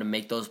to be the one to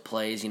make those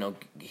plays.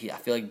 I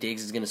feel like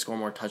Diggs is going to score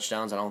more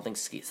touchdowns. I don't think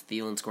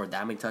Thielen scored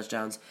that many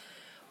touchdowns.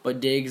 But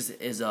Diggs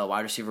is a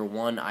wide receiver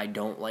 1. I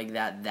don't like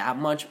that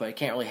much, but I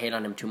can't really hate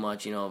on him too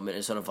much.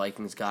 Minnesota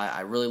Vikings guy.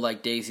 I really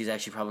like Diggs. He's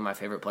actually probably my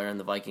favorite player in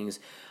the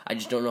Vikings. I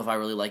just don't know if I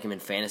really like him in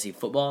fantasy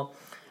football.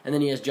 And then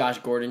he has Josh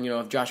Gordon.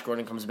 If Josh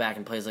Gordon comes back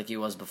and plays like he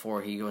was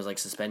before, he was like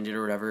suspended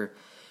or whatever,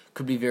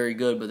 could be very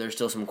good, but there's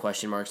still some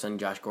question marks on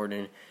Josh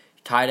Gordon.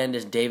 Tight end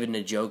is David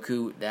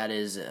Njoku. That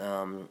is,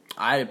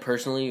 I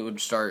personally would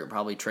start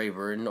probably Trey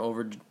Burton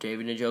over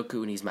David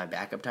Njoku, and he's my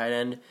backup tight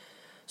end.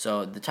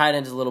 So the tight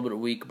end is a little bit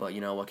weak, but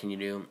what can you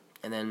do?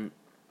 And then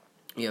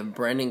you have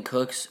Brandon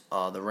Cooks.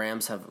 The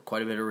Rams have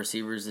quite a bit of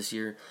receivers this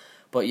year,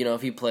 but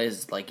if he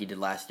plays like he did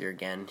last year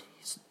again,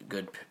 he's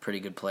a pretty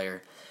good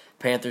player.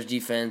 Panthers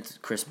defense,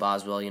 Chris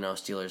Boswell.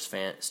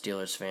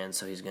 Steelers fan,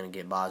 so he's gonna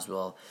get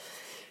Boswell.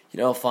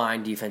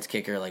 Fine, defense,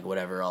 kicker, like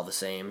whatever, all the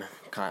same.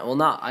 I don't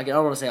want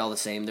to say all the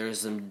same.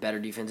 There's some better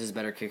defenses,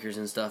 better kickers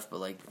and stuff, but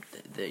like,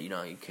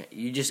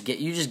 you just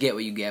get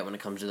what you get when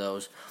it comes to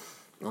those,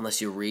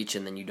 unless you reach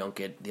and then you don't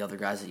get the other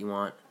guys that you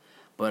want.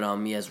 But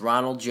he has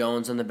Ronald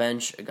Jones on the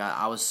bench. A guy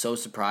I was so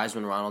surprised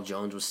when Ronald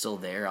Jones was still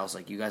there. I was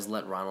like, you guys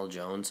let Ronald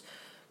Jones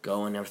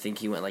go, and I think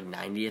he went like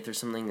 90th or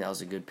something. That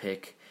was a good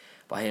pick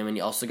by him. And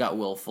you also got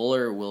Will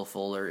Fuller. Will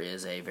Fuller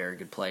is a very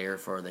good player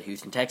for the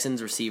Houston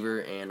Texans, receiver,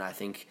 and I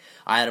think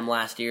I had him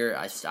last year.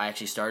 I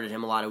actually started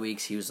him a lot of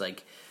weeks. He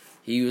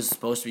was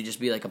supposed to just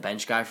be like a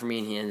bench guy for me,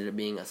 and he ended up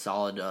being a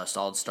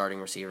solid starting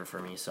receiver for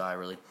me.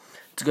 So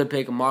it's a good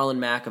pick. Marlon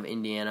Mack of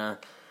Indiana.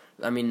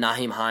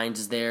 Nyheim Hines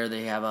is there.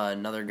 They have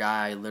another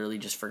guy. I literally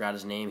just forgot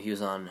his name. He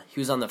was on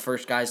the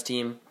first guy's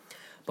team.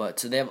 But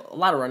so they have a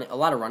lot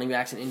of running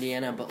backs in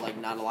Indiana, but like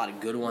not a lot of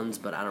good ones.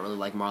 But I don't really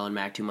like Marlon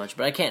Mack too much.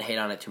 But I can't hate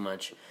on it too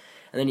much.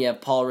 And then you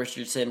have Paul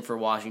Richardson for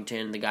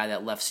Washington, the guy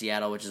that left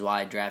Seattle, which is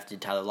why I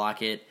drafted Tyler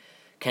Lockett.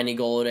 Kenny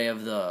Golladay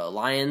of the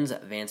Lions,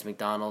 Vance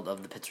McDonald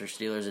of the Pittsburgh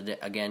Steelers.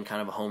 Again,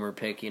 kind of a homer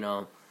pick. He's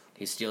a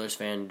Steelers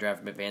fan.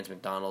 Drafted Vance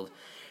McDonald,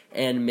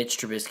 and Mitch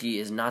Trubisky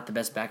is not the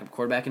best backup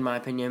quarterback in my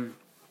opinion.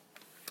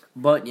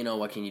 But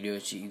what can you do?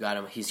 You got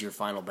him. He's your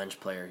final bench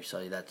player, so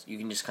you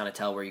can just kind of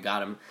tell where you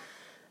got him.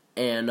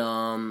 And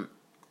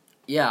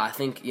I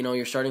think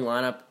your starting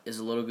lineup is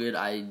a little good.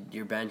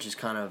 Your bench is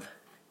kind of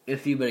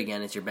iffy, but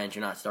again, it's your bench.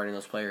 You're not starting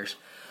those players.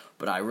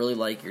 But I really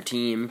like your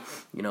team.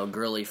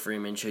 Gurley,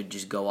 Freeman should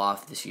just go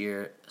off this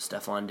year.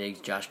 Stephon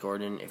Diggs, Josh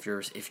Gordon.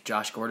 If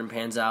Josh Gordon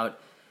pans out,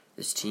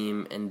 this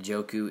team, and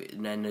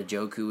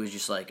Njoku is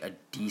just like a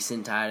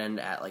decent tight end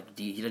at like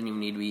he doesn't even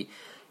need to be.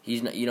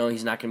 He's not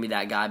going to be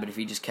that guy, but if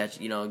he just catch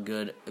a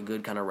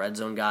good kind of red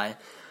zone guy,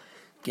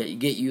 get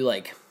you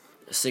like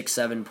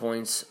 6-7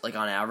 points like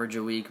on average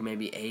a week,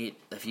 maybe 8.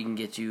 If he even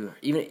get you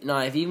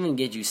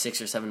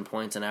 6 or 7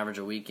 points on average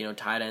a week,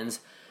 tight ends.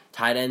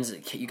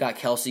 You got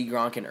Kelsey,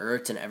 Gronk, and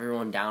Ertz, and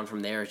everyone down from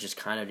there is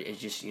just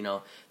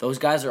those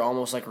guys are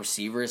almost like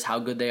receivers. How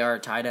good they are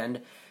at tight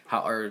end,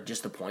 or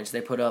just the points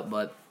they put up.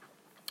 But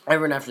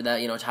everyone after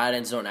that, tight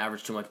ends don't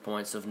average too much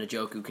points. So if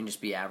Njoku can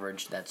just be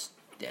average, that's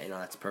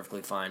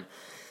perfectly fine.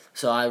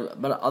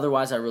 But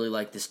otherwise, I really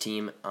like this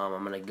team.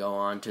 I'm gonna go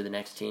on to the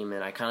next team,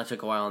 and I kind of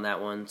took a while on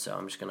that one, so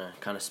I'm just gonna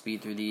kind of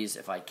speed through these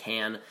if I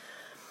can.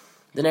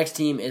 The next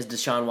team is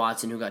Deshaun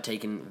Watson, who got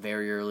taken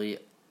very early.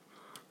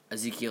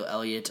 Ezekiel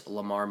Elliott,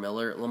 Lamar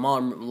Miller.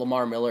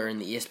 Lamar Miller in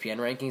the ESPN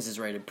rankings is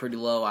rated pretty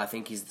low. I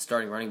think he's the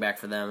starting running back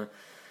for them,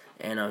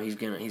 and I think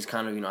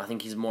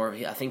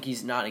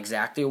he's not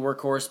exactly a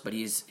workhorse, but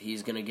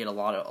he's gonna get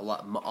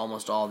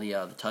almost all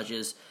the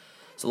touches.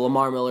 So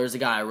Lamar Miller is a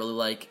guy I really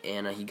like,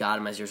 and he got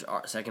him as your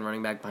second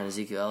running back behind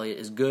Ezekiel Elliott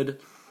is good.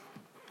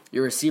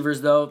 Your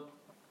receivers though,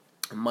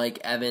 Mike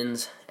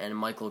Evans and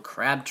Michael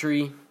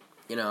Crabtree.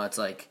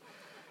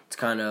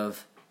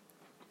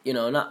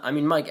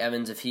 Mike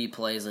Evans, if he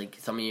plays, like,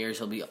 some years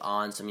he'll be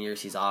on, some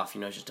years he's off,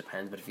 it just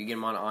depends. But if you get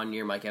him on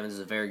year, Mike Evans is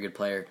a very good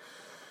player.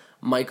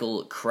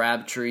 Michael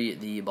Crabtree,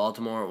 the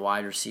Baltimore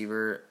wide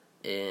receiver,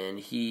 and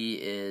he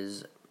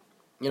is,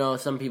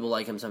 some people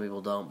like him, some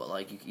people don't, but,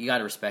 like, you got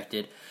to respect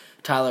it.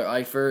 Tyler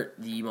Eifert,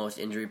 the most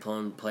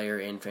injury-prone player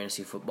in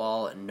fantasy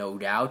football, no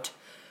doubt.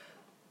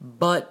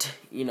 But,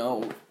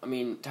 Tyler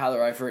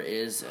Eifert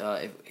is,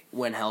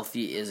 when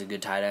healthy, is a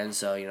good tight end,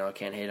 so, I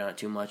can't hate on it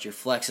too much. Your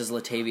flex is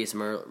Latavius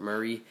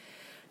Murray.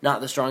 Not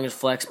the strongest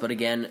flex, but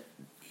again,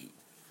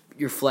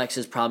 your flex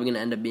is probably going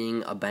to end up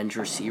being a bench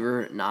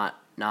receiver, not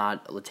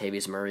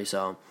Latavius Murray.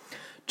 So,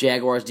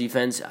 Jaguars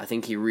defense, I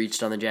think he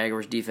reached on the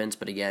Jaguars defense,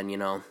 but again,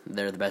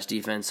 they're the best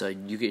defense, so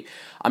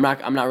I'm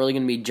not really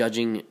going to be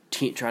judging,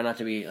 try not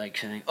to be like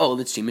saying, oh,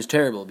 this team is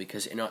terrible,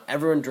 because,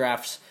 everyone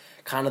drafts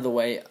kind of the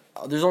way.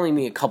 There's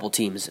only a couple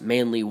teams,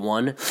 mainly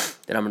one,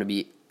 that I'm going to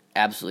be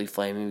absolutely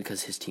flaming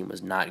because his team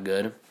was not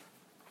good.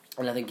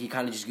 And I think he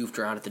kind of just goofed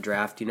around at the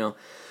draft,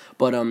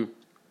 But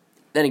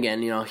then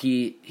again,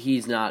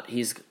 he's not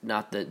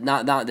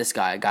this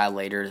guy, a guy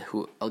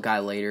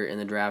later in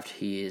the draft.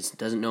 He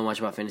doesn't know much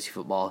about fantasy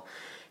football.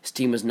 His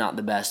team was not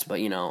the best,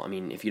 but not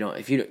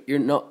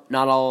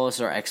all of us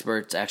are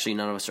experts. Actually,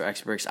 none of us are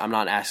experts. I'm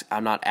not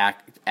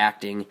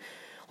acting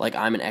like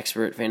I'm an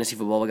expert fantasy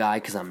football guy,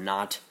 because I'm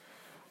not.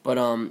 But,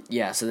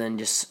 so then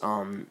just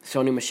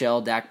Sony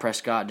Michel, Dak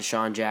Prescott,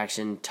 Deshaun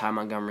Jackson, Ty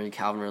Montgomery,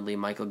 Calvin Ridley,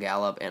 Michael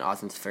Gallup, and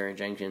Austin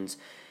Seferian-Jenkins.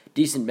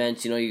 Decent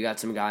bench. You got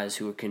some guys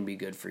who can be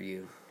good for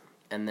you.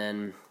 And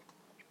then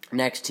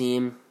next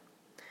team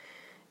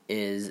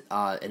is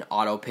an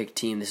auto-pick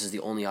team. This is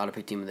the only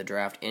auto-pick team in the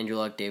draft. Andrew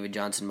Luck, David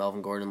Johnson,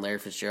 Melvin Gordon, Larry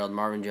Fitzgerald,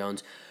 Marvin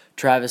Jones,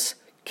 Travis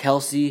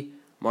Kelce,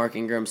 Mark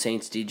Ingram,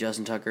 Saints D,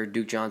 Justin Tucker,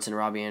 Duke Johnson,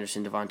 Robbie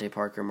Anderson, Devontae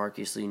Parker,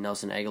 Marquise Lee,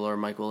 Nelson Aguilar,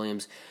 Mike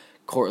Williams,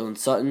 Cortland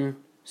Sutton.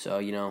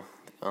 So,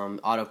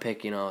 auto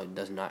pick,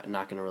 does not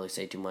going to really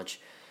say too much.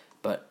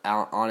 But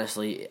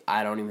honestly,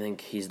 I don't even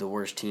think he's the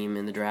worst team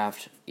in the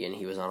draft, and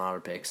he was on auto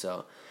pick.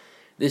 So,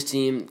 this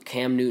team,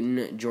 Cam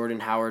Newton,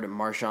 Jordan Howard,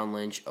 Marshawn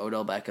Lynch,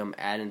 Odell Beckham,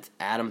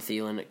 Adam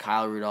Thielen,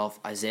 Kyle Rudolph,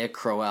 Isaiah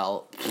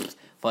Crowell,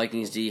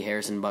 Vikings D,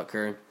 Harrison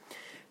Butker,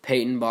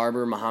 Peyton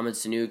Barber, Mohamed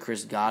Sanu,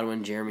 Chris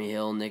Godwin, Jeremy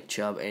Hill, Nick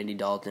Chubb, Andy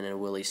Dalton, and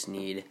Willie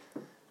Snead.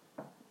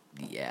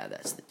 Yeah,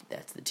 that's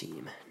the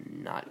team.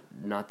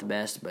 Not the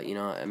best, but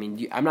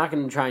I'm not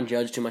going to try and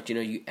judge too much.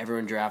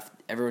 Everyone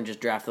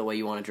just draft the way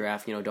you want to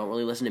draft. Don't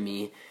really listen to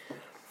me.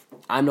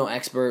 I'm no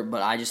expert,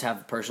 but I just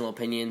have personal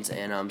opinions,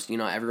 and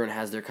everyone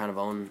has their kind of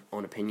own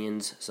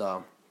opinions.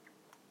 So,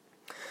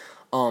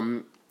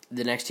 the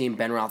next team: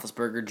 Ben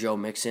Roethlisberger, Joe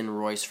Mixon,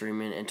 Royce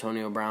Freeman,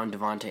 Antonio Brown,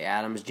 Devontae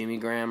Adams, Jimmy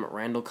Graham,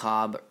 Randall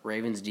Cobb,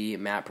 Ravens D,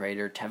 Matt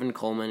Prater, Tevin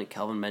Coleman,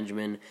 Kelvin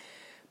Benjamin,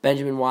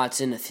 Benjamin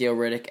Watson, Theo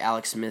Riddick,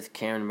 Alex Smith,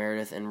 Karen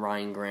Meredith, and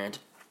Ryan Grant.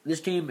 This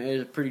team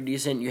is pretty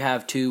decent. You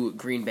have two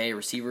Green Bay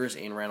receivers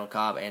in Randall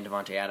Cobb and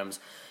Devontae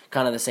Adams.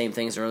 Kind of the same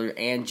things earlier.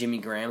 And Jimmy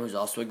Graham, who's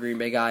also a Green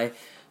Bay guy.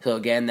 So,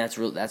 again, that's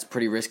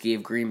pretty risky.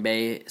 If Green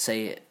Bay,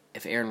 say,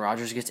 if Aaron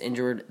Rodgers gets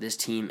injured, this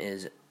team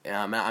is...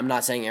 I'm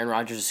not saying Aaron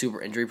Rodgers is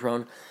super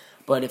injury-prone,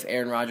 but if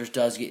Aaron Rodgers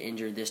does get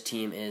injured, this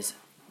team is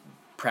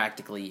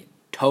practically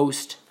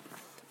toast.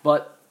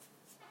 But,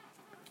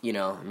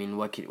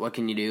 what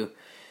can you do?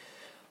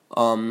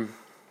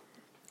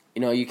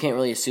 You can't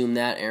really assume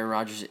that Aaron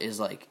Rodgers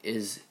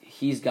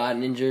he's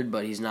gotten injured,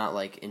 but he's not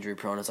like injury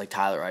prone as like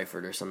Tyler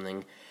Eifert or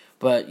something.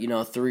 But,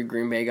 three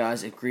Green Bay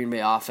guys, if Green Bay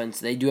offense,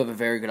 they do have a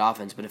very good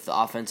offense, but if the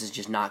offense is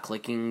just not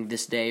clicking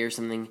this day or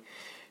something,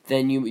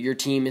 then your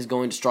team is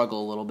going to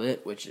struggle a little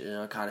bit, which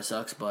kind of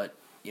sucks, but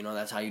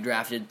that's how you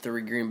drafted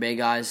 3 Green Bay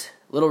guys.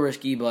 A little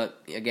risky,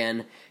 but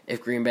again, if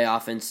the Green Bay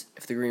offense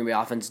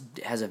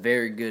has a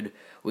very good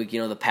week,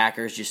 the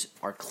Packers just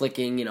are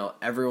clicking.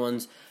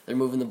 They're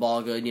moving the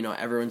ball good.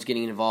 Everyone's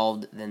getting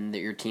involved. Then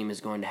your team is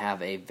going to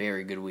have a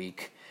very good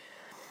week.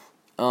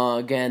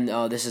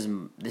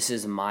 This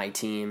is my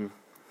team,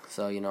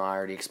 so I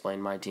already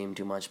explained my team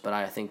too much, but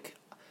I think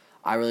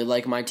I really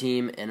like my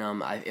team, and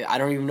I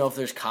don't even know if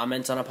there's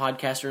comments on a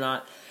podcast or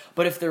not,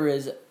 but if there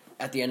is,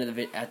 at the end of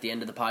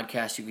the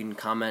podcast, you can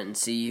comment and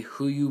see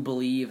who you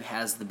believe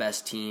has the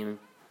best team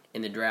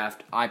in the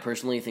draft. I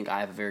personally think I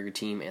have a very good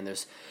team, and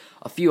there's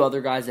a few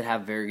other guys that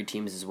have very good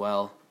teams as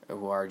well,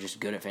 who are just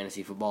good at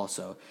fantasy football.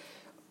 So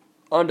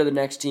on to the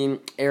next team: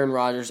 Aaron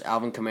Rodgers,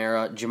 Alvin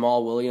Kamara,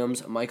 Jamal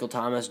Williams, Michael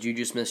Thomas,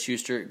 Juju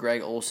Smith-Schuster,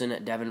 Greg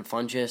Olsen, Devin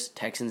Funchess,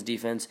 Texans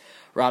defense,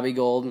 Robbie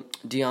Gould,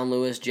 Dion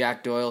Lewis,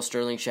 Jack Doyle,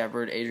 Sterling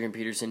Shepard, Adrian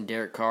Peterson,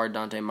 Derek Carr,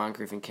 Dante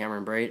Moncrief, and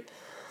Cameron Brate.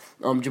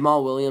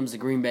 Jamal Williams, the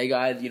Green Bay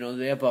guy,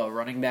 they have a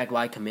running back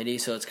by committee,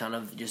 so it's kind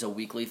of just a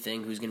weekly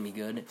thing who's going to be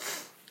good.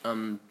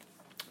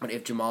 But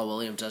if Jamal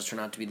Williams does turn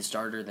out to be the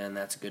starter, then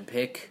that's a good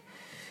pick.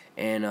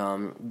 And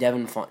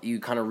you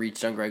kind of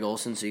reached on Greg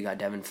Olsen, so you got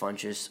Devin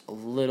Funchess a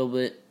little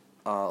bit.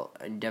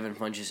 And Devin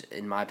Funchess,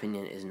 in my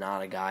opinion, is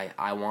not a guy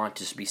I want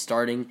to be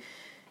starting.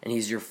 And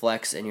he's your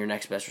flex, and your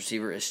next best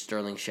receiver is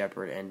Sterling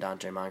Shepard and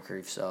Dante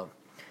Moncrief. So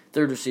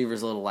third receiver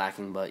is a little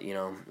lacking, but,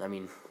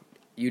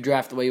 you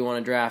draft the way you want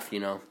to draft,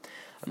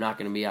 I'm not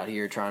going to be out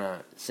here trying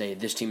to say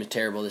this team is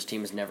terrible, this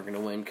team is never going to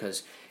win,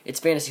 because it's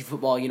fantasy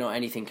football,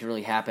 anything can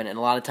really happen, and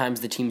a lot of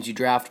times the teams you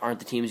draft aren't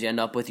the teams you end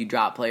up with. You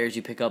drop players,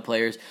 you pick up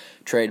players,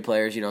 trade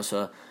players,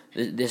 so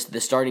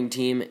the starting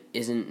team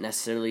isn't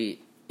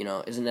necessarily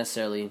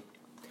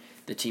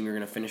the team you're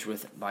going to finish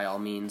with by all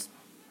means.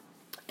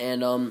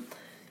 And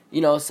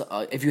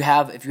if you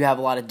have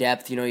a lot of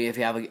depth, if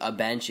you have a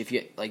bench, if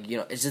you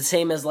it's the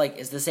same as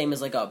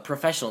a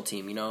professional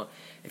team.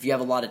 If you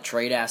have a lot of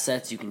trade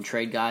assets, you can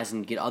trade guys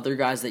and get other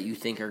guys that you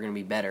think are going to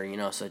be better.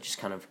 So it's just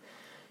kind of,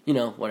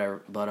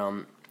 whatever. But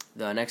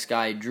the next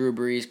guy: Drew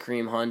Brees,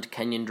 Kareem Hunt,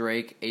 Kenyon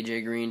Drake,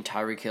 AJ Green,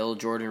 Tyreek Hill,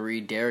 Jordan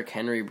Reed, Derrick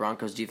Henry,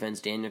 Broncos defense,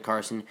 Daniel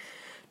Carson,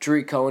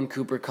 Tariq Cohen,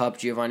 Cooper Kupp,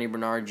 Giovanni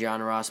Bernard,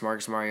 John Ross,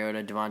 Marcus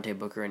Mariota, Devontae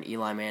Booker, and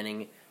Eli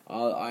Manning.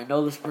 I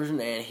know this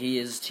person, and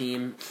his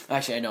team.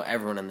 Actually, I know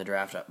everyone in the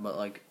draft,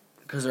 but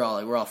because we're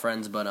all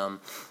friends. But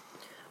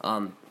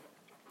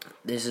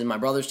this is my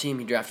brother's team.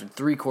 He drafted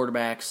 3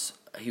 quarterbacks.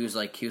 He was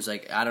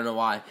like, I don't know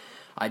why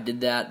I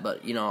did that,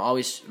 but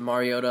always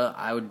Mariota.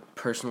 I would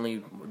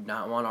personally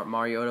not want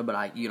Mariota, but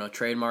I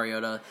trade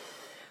Mariota.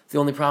 The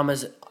only problem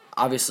is,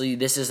 obviously,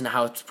 this isn't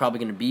how it's probably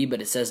going to be,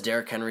 but it says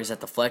Derrick Henry's at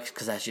the flex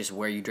because that's just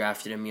where you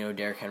drafted him.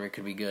 Derrick Henry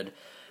could be good.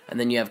 And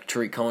then you have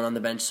Tariq Cohen on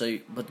the bench.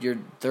 But your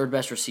third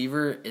best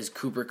receiver is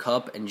Cooper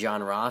Kupp and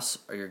John Ross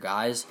are your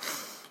guys.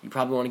 You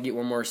probably want to get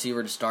one more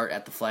receiver to start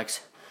at the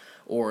flex,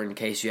 or in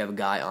case you have a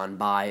guy on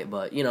bye.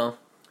 But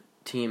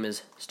team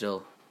is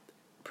still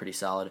pretty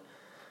solid.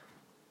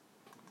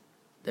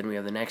 Then we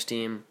have the next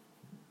team,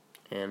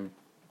 and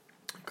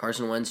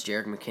Carson Wentz,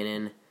 Jerick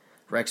McKinnon,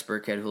 Rex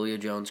Burkhead, Julio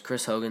Jones,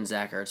 Chris Hogan,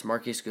 Zach Ertz,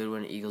 Marquise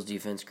Goodwin, Eagles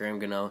defense, Graham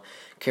Gano,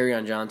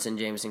 Kerryon Johnson,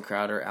 Jamison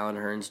Crowder, Alan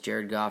Hearns,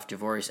 Jared Goff,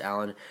 Javorius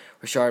Allen,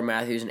 Rashard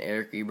Matthews, and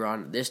Eric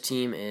Ebron. This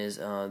team is,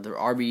 the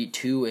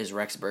RB2 is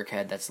Rex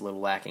Burkhead. That's a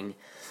little lacking.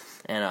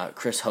 And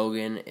Chris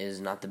Hogan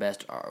is not the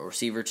best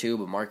receiver too,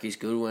 but Marquise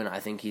Goodwin, I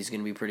think he's going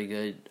to be pretty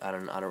good. I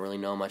don't really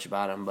know much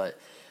about him, but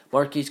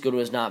Marquise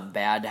Goodwin is not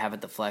bad to have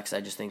at the flex. I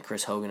just think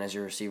Chris Hogan as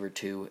your receiver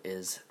too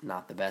is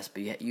not the best.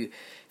 But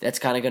that's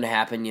kind of going to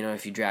happen,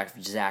 if you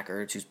draft Zach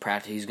Ertz,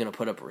 he's going to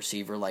put up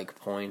receiver-like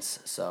points.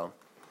 So,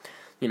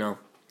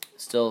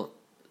 still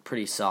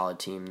pretty solid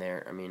team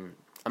there. I mean,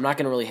 I'm not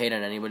going to really hate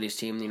on anybody's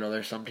team.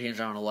 There's some teams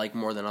I'm going to like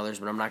more than others,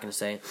 but I'm not going to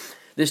say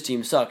this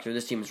team sucks or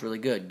this team is really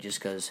good just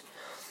because,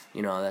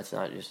 that's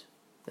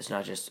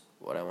not just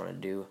what I want to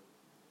do.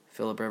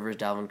 Phillip Rivers,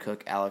 Dalvin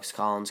Cook, Alex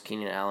Collins,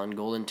 Keenan Allen,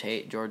 Golden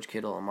Tate, George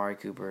Kittle, Amari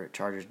Cooper,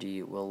 Chargers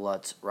D, Will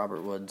Lutz,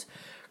 Robert Woods,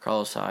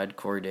 Carlos Hyde,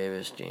 Corey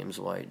Davis, James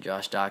White,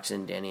 Josh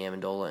Doctson, Danny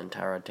Amendola, and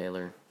Tyrod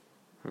Taylor.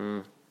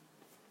 I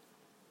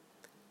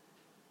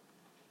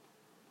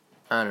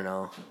don't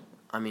know.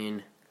 I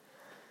mean,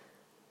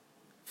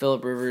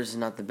 Phillip Rivers is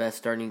not the best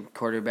starting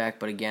quarterback,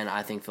 but again,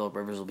 I think Phillip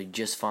Rivers will be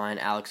just fine.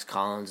 Alex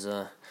Collins,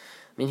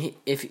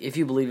 if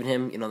you believe in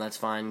him, that's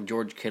fine.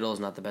 George Kittle is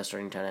not the best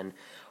starting tight end.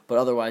 But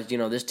otherwise,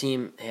 this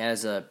team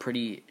has a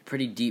pretty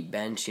deep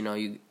bench,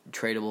 you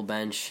tradable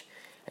bench,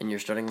 and your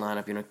starting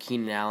lineup,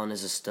 Keenan Allen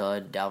is a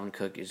stud. Dalvin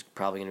Cook is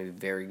probably going to be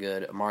very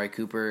good. Amari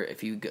Cooper,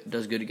 if he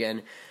does good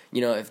again,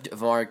 if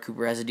Amari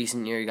Cooper has a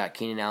decent year, you got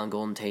Keenan Allen,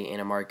 Golden Tate,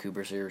 and Amari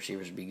Cooper, so your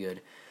receivers would be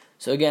good.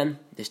 So again,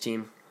 this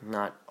team,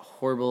 not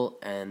horrible.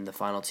 And the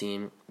final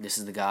team, this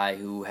is the guy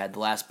who had the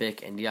last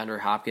pick, and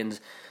DeAndre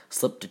Hopkins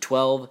slipped to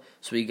 12,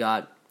 so we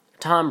got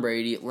Tom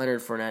Brady,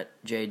 Leonard Fournette,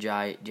 Jay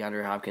Jai,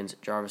 DeAndre Hopkins,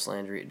 Jarvis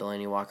Landry,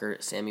 Delaney Walker,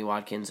 Sammy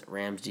Watkins,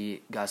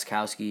 Ramsey,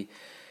 Gostkowski,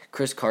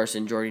 Chris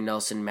Carson, Jordy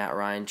Nelson, Matt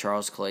Ryan,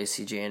 Charles Clay,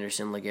 C.J.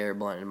 Anderson, LeGarrette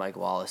Blount, and Mike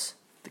Wallace.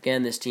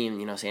 Again, this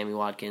team, Sammy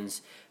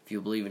Watkins, if you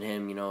believe in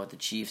him, with the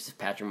Chiefs, if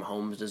Patrick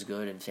Mahomes does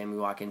good and Sammy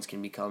Watkins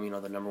can become,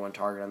 the number one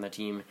target on the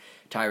team.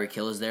 Tyreek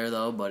Hill is there,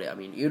 though. But,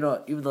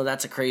 even though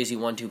that's a crazy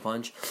 1-2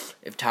 punch,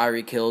 if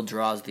Tyreek Hill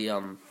draws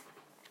the,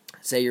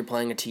 say you're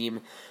playing a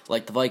team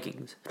like the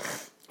Vikings,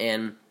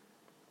 and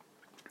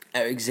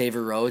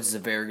Xavier Rhodes is a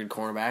very good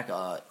cornerback,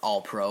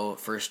 all-pro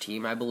first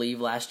team, I believe,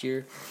 last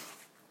year.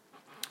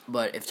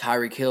 But if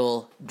Tyreek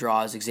Hill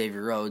draws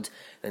Xavier Rhodes,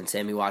 then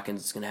Sammy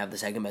Watkins is going to have the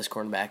second best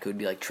cornerback, who would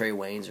be like Trey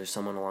Waynes or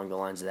someone along the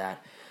lines of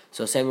that.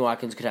 So Sammy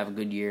Watkins could have a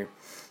good year.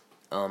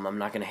 I'm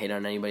not going to hate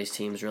on anybody's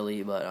teams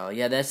really, but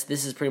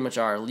this is pretty much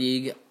our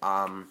league.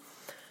 I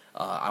don't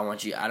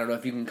know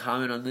if you can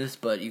comment on this,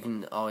 but you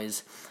can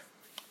always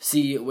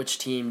see which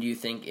team do you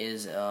think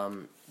is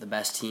the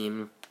best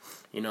team,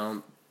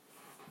 And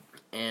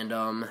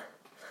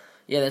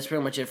that's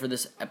pretty much it for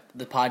the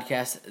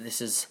podcast.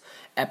 This is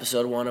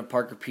episode 1 of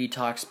Parker P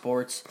Talks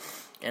Sports,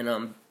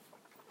 and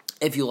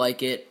if you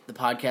like it, the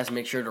podcast,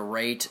 make sure to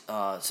rate,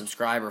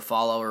 subscribe, or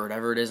follow, or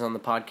whatever it is on the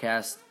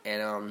podcast,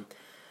 and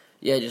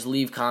just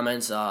leave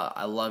comments.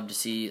 I love to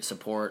see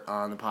support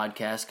on the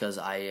podcast because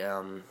I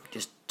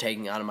just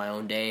taking out of my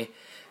own day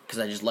because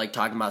I just like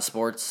talking about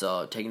sports.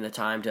 So taking the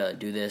time to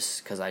do this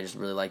because I just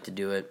really like to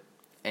do it,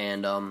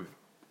 and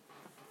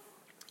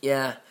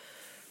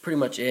pretty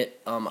much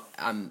it.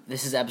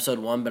 This is episode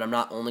 1, but I'm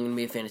not only going to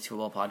be a fantasy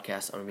football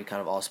podcast. I'm going to be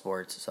kind of all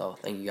sports. So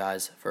thank you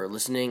guys for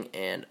listening,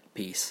 and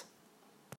peace.